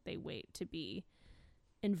 like they wait to be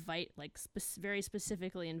very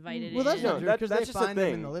specifically invited Well, that's in. No, not true that- because that's they just a find them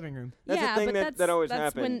in thing. the living room. That's yeah, a thing but that always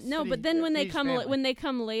that's happens. When, no, City- but then when they City's come family. when they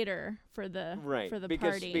come later for the Right, for the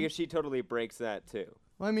because party. because she totally breaks that too.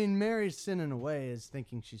 Well, I mean, Mary's sin in a way is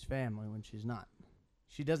thinking she's family when she's not.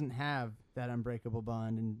 She doesn't have that unbreakable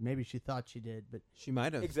bond, and maybe she thought she did, but She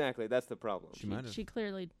might have. Exactly, that's the problem. She might have. She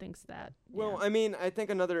clearly thinks that. Well, yeah. I mean, I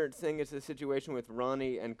think another thing is the situation with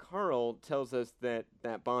Ronnie and Carl tells us that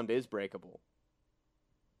that bond is breakable.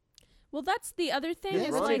 Well, that's the other thing. Yeah,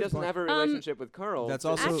 is Ronnie like, doesn't have a relationship with Carl. That's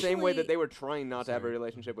just also- the same way Actually- that they were trying not to have a Sorry.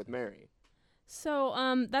 relationship with Mary.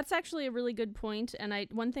 So that's actually a really good point. And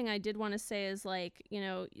one thing I did want to say is, like, you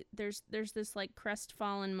know, there's this like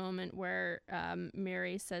crestfallen moment where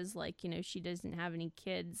Mary says, like, you know, she doesn't have any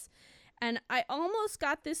kids. And I almost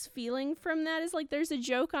got this feeling from that, is like there's a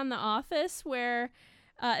joke on The Office where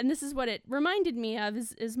and this is what it reminded me of,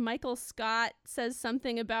 is Michael Scott says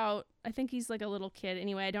something about, I think he's like a little kid.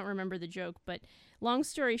 Anyway, I don't remember the joke, but long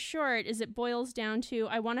story short is it boils down to,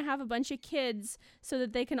 I want to have a bunch of kids so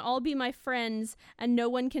that they can all be my friends and no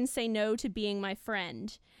one can say no to being my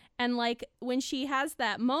friend. And like when she has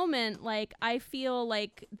that moment, like I feel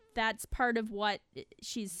like that's part of what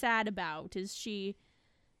she's sad about, is she,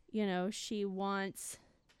 you know, she wants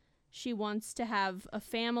to have a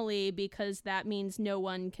family because that means no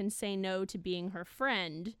one can say no to being her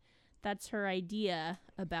friend. That's her idea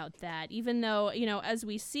about that. Even though, you know, as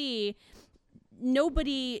we see,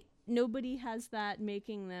 nobody has that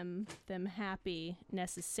making them happy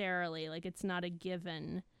necessarily. Like, it's not a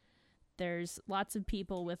given. There's lots of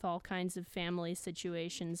people with all kinds of family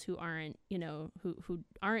situations who aren't, you know, who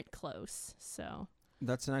aren't close. So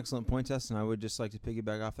That's an excellent point, Tess, and I would just like to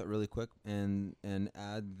piggyback off that really quick and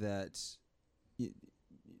add that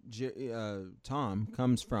Tom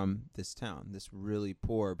comes from this town, this really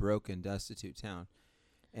poor, broken, destitute town.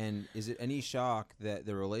 And is it any shock that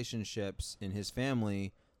the relationships in his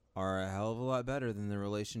family are a hell of a lot better than the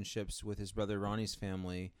relationships with his brother Ronnie's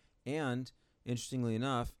family? And, interestingly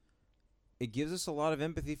enough, it gives us a lot of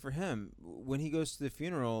empathy for him. When he goes to the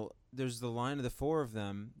funeral, there's the line of the four of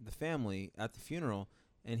them, the family, at the funeral,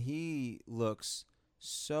 and he looks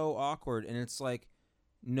so awkward. And it's like,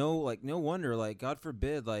 no wonder, like, God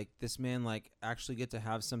forbid, like, this man, like, actually get to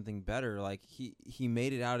have something better. Like, he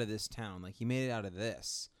made it out of this town. Like, he made it out of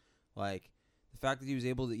this. Like, the fact that he was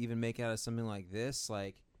able to even make it out of something like this,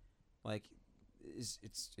 like, it's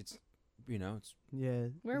you know, it's yeah.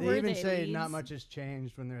 Where they were even they, say Leeds? not much has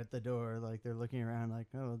changed when they're at the door. Like, they're looking around like,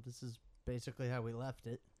 oh, this is basically how we left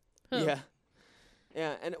it. Yeah.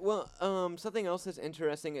 Yeah, and well, something else that's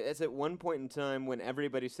interesting is at one point in time when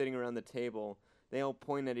everybody's sitting around the table, they all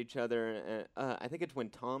point at each other. And, I think it's when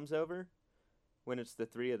Tom's over, when it's the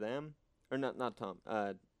three of them, or not Tom.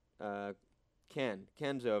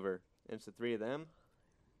 Ken's over, and it's the three of them.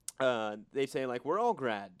 They say, like, we're all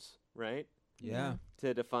grads, right? yeah.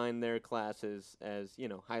 To define their classes as, you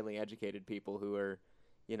know, highly educated people who are,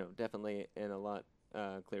 you know, definitely in a lot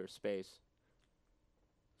clearer space.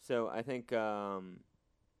 So I think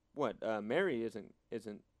Mary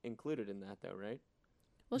isn't included in that though, right?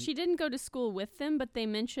 Well, she didn't go to school with them, but they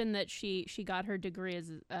mentioned that she got her degree as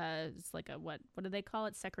like a what do they call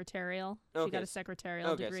it? Secretarial. She got a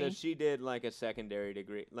secretarial Okay, degree. so she did like a secondary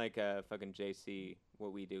degree, like a fucking JC,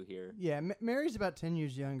 what we do here. Yeah, Mary's about 10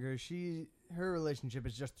 years younger. Her relationship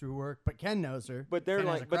is just through work, but Ken knows her. But they're Ken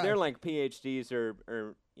has a crush. like PhDs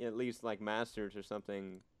or at least like masters or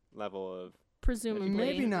something level of. Presumably.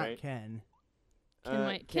 Maybe not right? Ken.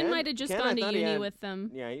 Ken might have just Ken, I gone to thought he uni had- with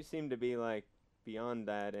them. Yeah, he seemed to be like beyond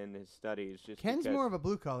that in his studies. Just Ken's because- more of a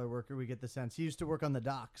blue collar worker. We get the sense he used to work on the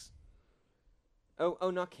docks.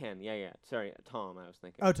 Oh, not Ken. Yeah. Sorry, Tom. I was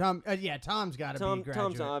thinking. Oh, Tom. Yeah, Tom's got to be graduate.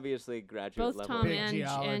 Tom's obviously graduate Both level. Tom Big and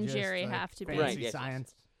geologist, Jerry like, have to be. fancy Right, yes,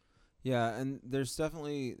 science. Yeah, and there's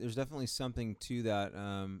definitely something to that.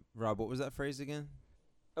 Rob, what was that phrase again?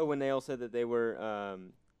 Oh, when they all said that they were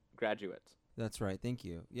graduates. That's right. Thank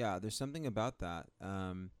you. Yeah, there's something about that.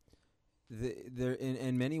 They're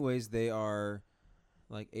in many ways they are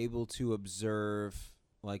like able to observe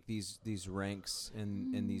like these ranks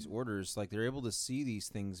and these orders. Like they're able to see these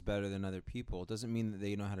things better than other people. It doesn't mean that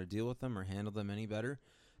they know how to deal with them or handle them any better,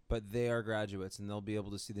 but they are graduates and they'll be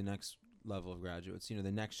able to see the next level of graduates. You know,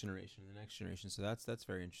 the next generation. So that's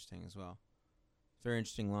very interesting as well. Very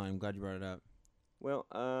interesting line. I'm glad you brought it up. Well,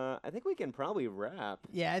 I think we can probably wrap.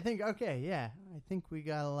 Yeah, I think we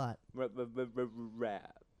got a lot.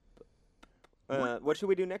 Wrap. What should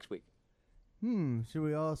we do next week? Should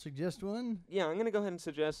we all suggest one? Yeah, I'm gonna go ahead and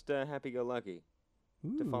suggest Happy Go Lucky to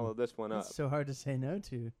Ooh, follow this one up. That's so hard to say no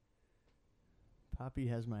to. Poppy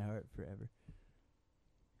has my heart forever.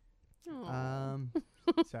 Aw.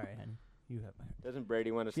 Sorry, honey. You have my heart. Doesn't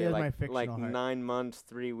Brady want to She say has my like fictional heart. 9 months,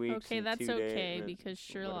 3 weeks? Okay, and that's 2 days, okay and because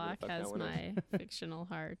whatever the Sherlock fuck that has one is. my fictional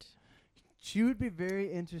heart. She would be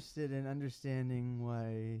very interested in understanding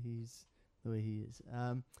why he's the way he is.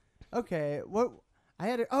 Okay, what I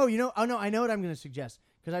had? I know what I'm going to suggest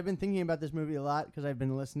because I've been thinking about this movie a lot because I've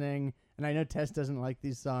been listening, and I know Tess doesn't like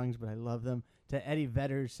these songs, but I love them. To Eddie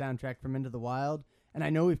Vedder's soundtrack from Into the Wild, and I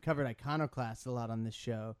know we've covered Iconoclast a lot on this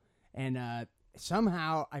show, and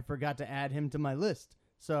somehow I forgot to add him to my list.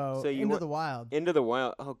 So you Into want- the Wild. Into the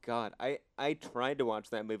Wild. Oh God, I tried to watch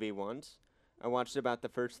that movie once. I watched about the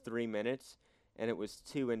first 3 minutes, and it was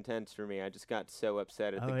too intense for me. I just got so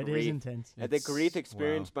upset at the It is grief. intense. At the grief It's-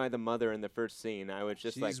 experienced by the mother in the first scene. I was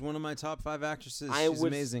just She's like, one of my top 5 actresses. I She's was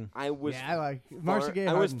amazing. I was Yeah, I like Marcia Gay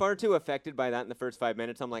I was Harden. far too affected by that in the first 5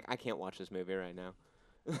 minutes. I'm like, I can't watch this movie right now.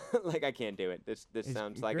 Like I can't do it. This It's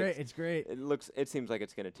sounds like great. It's great. it seems like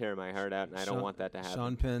it's gonna tear my heart out, and I don't want that to happen.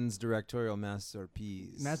 Sean Penn's directorial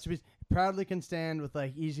masterpiece. Masterpiece proudly can stand with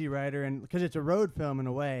like Easy Rider, and because it's a road film in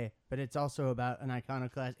a way, but it's also about an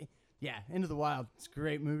iconoclast. Yeah, Into the Wild. It's a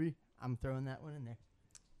great movie. I'm throwing that one in there.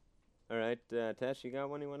 All right, Tess, you got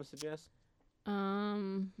one you want to suggest?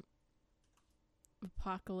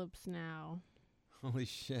 Apocalypse Now. Holy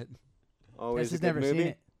shit. Always Tess a has good never movie. seen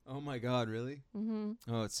it. Oh my God, really? Mm-hmm.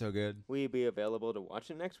 Oh, it's so good. Will you be available to watch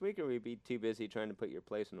it next week, or will you be too busy trying to put your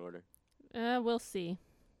place in order? We'll see.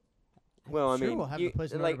 Well, I sure mean, we'll have you- the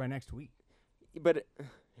place in like- order by next week. But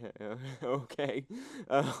okay,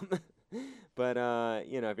 but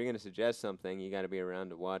you know, if you're gonna suggest something, you got to be around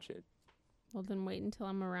to watch it. Well, then wait until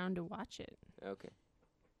I'm around to watch it. Okay.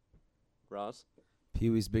 Ross.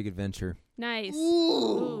 Pee-wee's Big Adventure. Nice.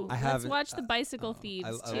 I Let's haven't- watch the Bicycle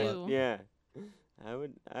Thieves I too. Yeah. I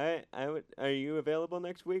would. Are you available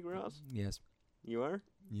next week, Ross? Yes. You are.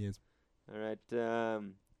 Yes. All right.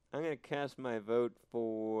 I'm gonna cast my vote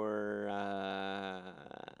for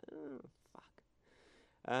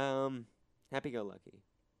Happy Go Lucky.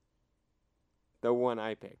 The one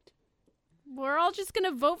I picked. We're all just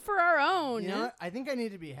gonna vote for our own. You know what? I think I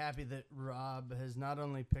need to be happy that Rob has not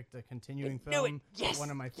only picked a continuing I knew it. film, Yes. but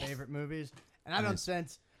one of my favorite movies, and I don't Nice.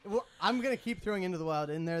 sense. Well, I'm gonna keep throwing Into the Wild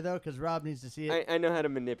in there though, because Rob needs to see it. I know how to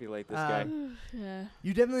manipulate this guy. Yeah.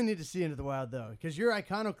 You definitely need to see Into the Wild though, because you're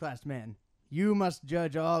iconoclast man. You must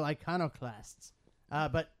judge all iconoclasts.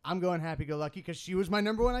 But I'm going Happy Go Lucky because she was my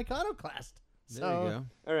number one iconoclast. There you go.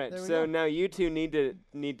 All right, there we so go. now you two need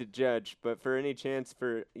to judge, but for any chance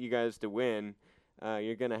for you guys to win,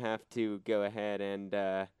 you're gonna have to go ahead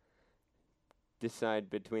and decide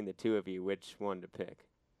between the two of you which one to pick.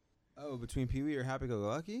 Oh, between Pee-wee or Happy Go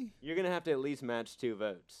Lucky? You're gonna have to at least match 2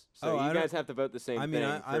 votes. So Oh, I you don't- guys have to vote the same I mean,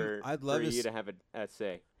 thing I'd love for to you s- to have a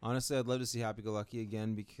say. Honestly, I'd love to see Happy Go Lucky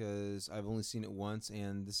again because I've only seen it once,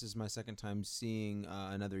 and this is my second time seeing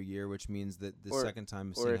Another Year, which means that the Or- second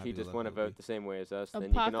time. Or if you just want to vote the same way as us, then you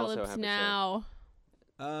can also Apocalypse have Now.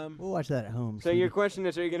 We'll watch that at home. So your question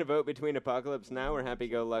is, are you going to vote between Apocalypse Now or Happy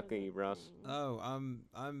Go Lucky, Ross? Oh,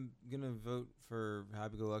 I'm gonna vote for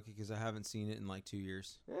Happy Go Lucky because I haven't seen it in like 2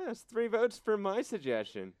 years. Yeah, it's 3 votes for my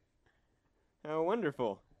suggestion. How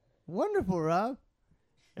wonderful. Wonderful, Rob.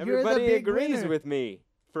 You're the Everybody big agrees winner. with me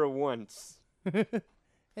for once.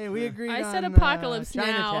 Hey, we agreed I on said Apocalypse Now.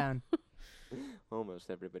 Chinatown. Almost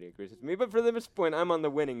everybody agrees with me, but for this point, I'm on the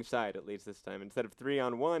winning side at least this time. Instead of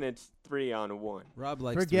 3-on-1, it's 3-on-1. Rob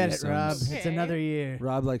likes Forget it, threesomes. Rob. It's Okay. another year.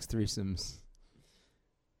 Rob likes threesomes.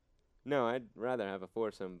 No, I'd rather have a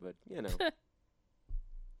foursome, but you know.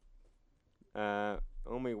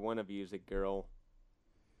 Only one of you's a girl.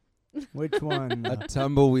 Which one? A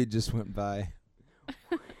tumbleweed just went by.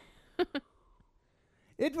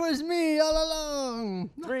 It was me all along.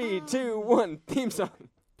 3, 2, 1, theme song.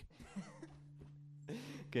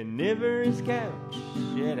 Carnivorous couch,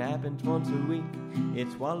 it happens once a week. It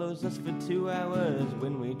swallows us for 2 hours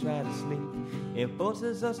when we try to sleep. It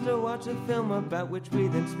forces us to watch a film about which we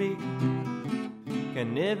then speak.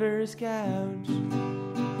 Carnivorous couch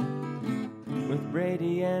with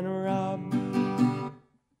Brady and Rob.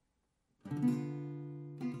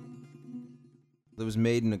 It was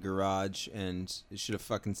made in a garage, and it should have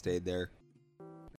fucking stayed there.